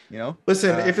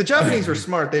 Listen, if the Japanese were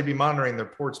smart, they'd be monitoring their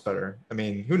ports better. I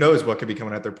mean, who knows what could be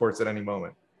coming at their ports at any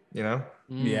moment, Yeah.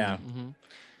 Mm-hmm.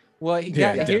 Well,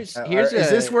 here's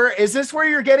is this where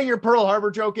you're getting your Pearl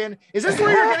Harbor joke in? Is this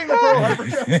where you're getting the Pearl Harbor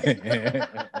joke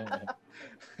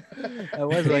in? I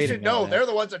was They waiting. should know they're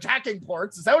the ones attacking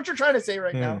ports. Is that what you're trying to say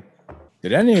right now?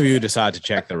 Did any of you decide to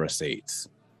check the receipts?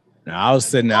 Now, I was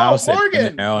sitting there,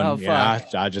 Morgan!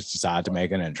 I just decided to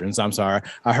make an entrance. I'm sorry.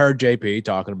 I heard JP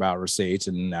talking about receipts,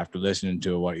 and after listening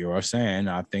to what you were saying,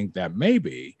 I think that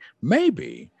maybe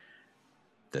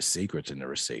the secret's in the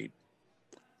receipt.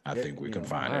 I think we can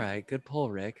find it. All right, good pull,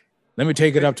 Rick. Let me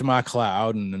take it up to my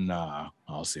cloud, and then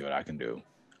I'll see what I can do.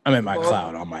 I'm in my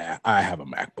cloud on I have a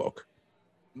MacBook.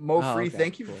 Free,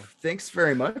 thank you. Cool. Thanks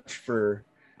very much for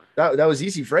that. That was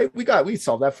easy, right? We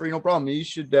solved that for you, no problem. You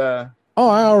should.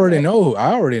 I already know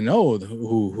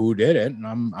who did it. And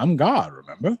I'm God.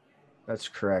 Remember? That's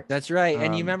correct. That's right.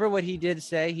 And you remember what he did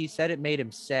say? He said it made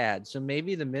him sad. So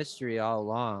maybe the mystery all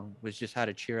along was just how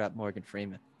to cheer up Morgan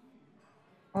Freeman.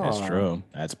 That's true.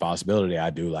 That's a possibility. I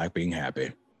do like being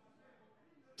happy.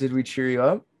 Did we cheer you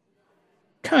up?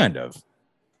 Kind of.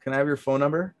 Can I have your phone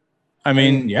number? I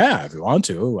mean, yeah, if you want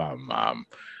to.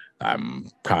 I'm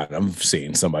kind of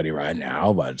seeing somebody right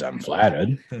now, but I'm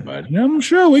flattered. But I'm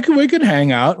sure we could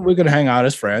hang out. We could hang out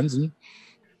as friends. And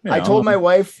I told my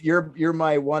wife, you're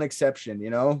my one exception.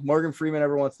 Morgan Freeman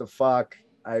ever wants to fuck,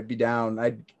 I'd be down.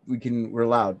 We're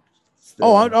allowed.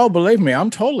 Oh, believe me, I'm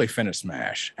totally finna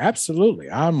smash. Absolutely,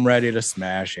 I'm ready to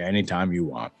smash anytime you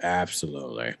want.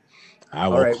 Absolutely, I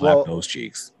will clap those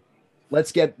cheeks.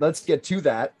 Let's get to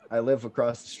that. I live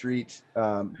across the street.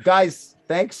 Guys,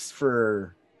 thanks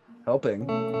for helping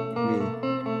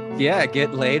me. Yeah,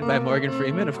 get laid by Morgan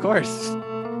Freeman, of course.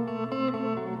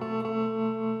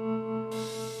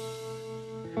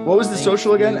 What was the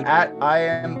social again? At I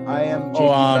am JP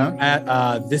Brown.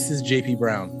 At this is JP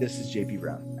Brown. This is JP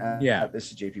Brown.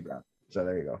 This is JP Brown. So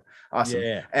there you go. Awesome.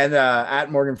 Yeah. And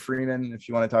at Morgan Freeman, if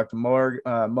you want to talk to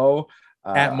Mo.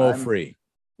 At Mo Free.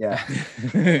 Yeah.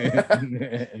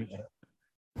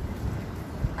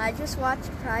 I just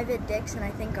watched Private Dicks, and I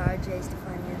think RJ is the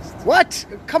funniest. What?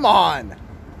 Come on.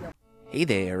 Hey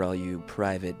there, all you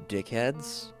private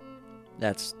dickheads.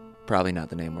 That's probably not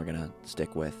the name we're gonna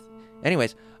stick with.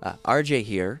 Anyways, RJ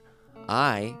here.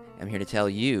 I am here to tell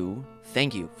you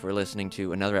thank you for listening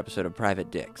to another episode of Private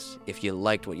Dicks. If you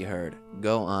liked what you heard,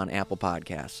 go on Apple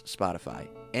Podcasts, Spotify,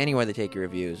 anywhere they take your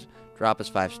reviews, drop us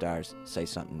 5 stars, say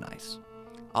something nice.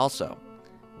 Also,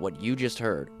 what you just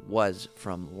heard was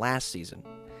from last season.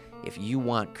 If you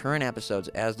want current episodes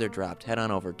as they're dropped, head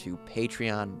on over to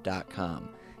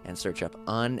patreon.com and search up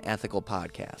Unethical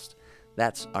Podcast.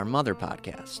 That's our mother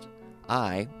podcast.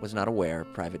 I was not aware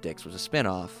Private Dicks was a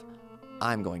spinoff.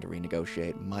 I'm going to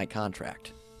renegotiate my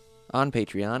contract. On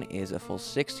Patreon is a full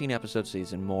 16-episode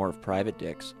season, more of Private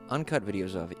Dicks, uncut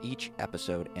videos of each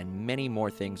episode, and many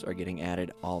more things are getting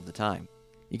added all the time.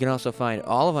 You can also find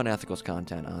all of Unethical's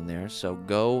content on there, so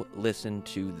go listen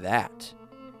to that.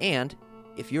 And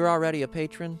if you're already a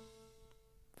patron,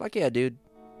 fuck yeah, dude.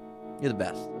 You're the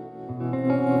best.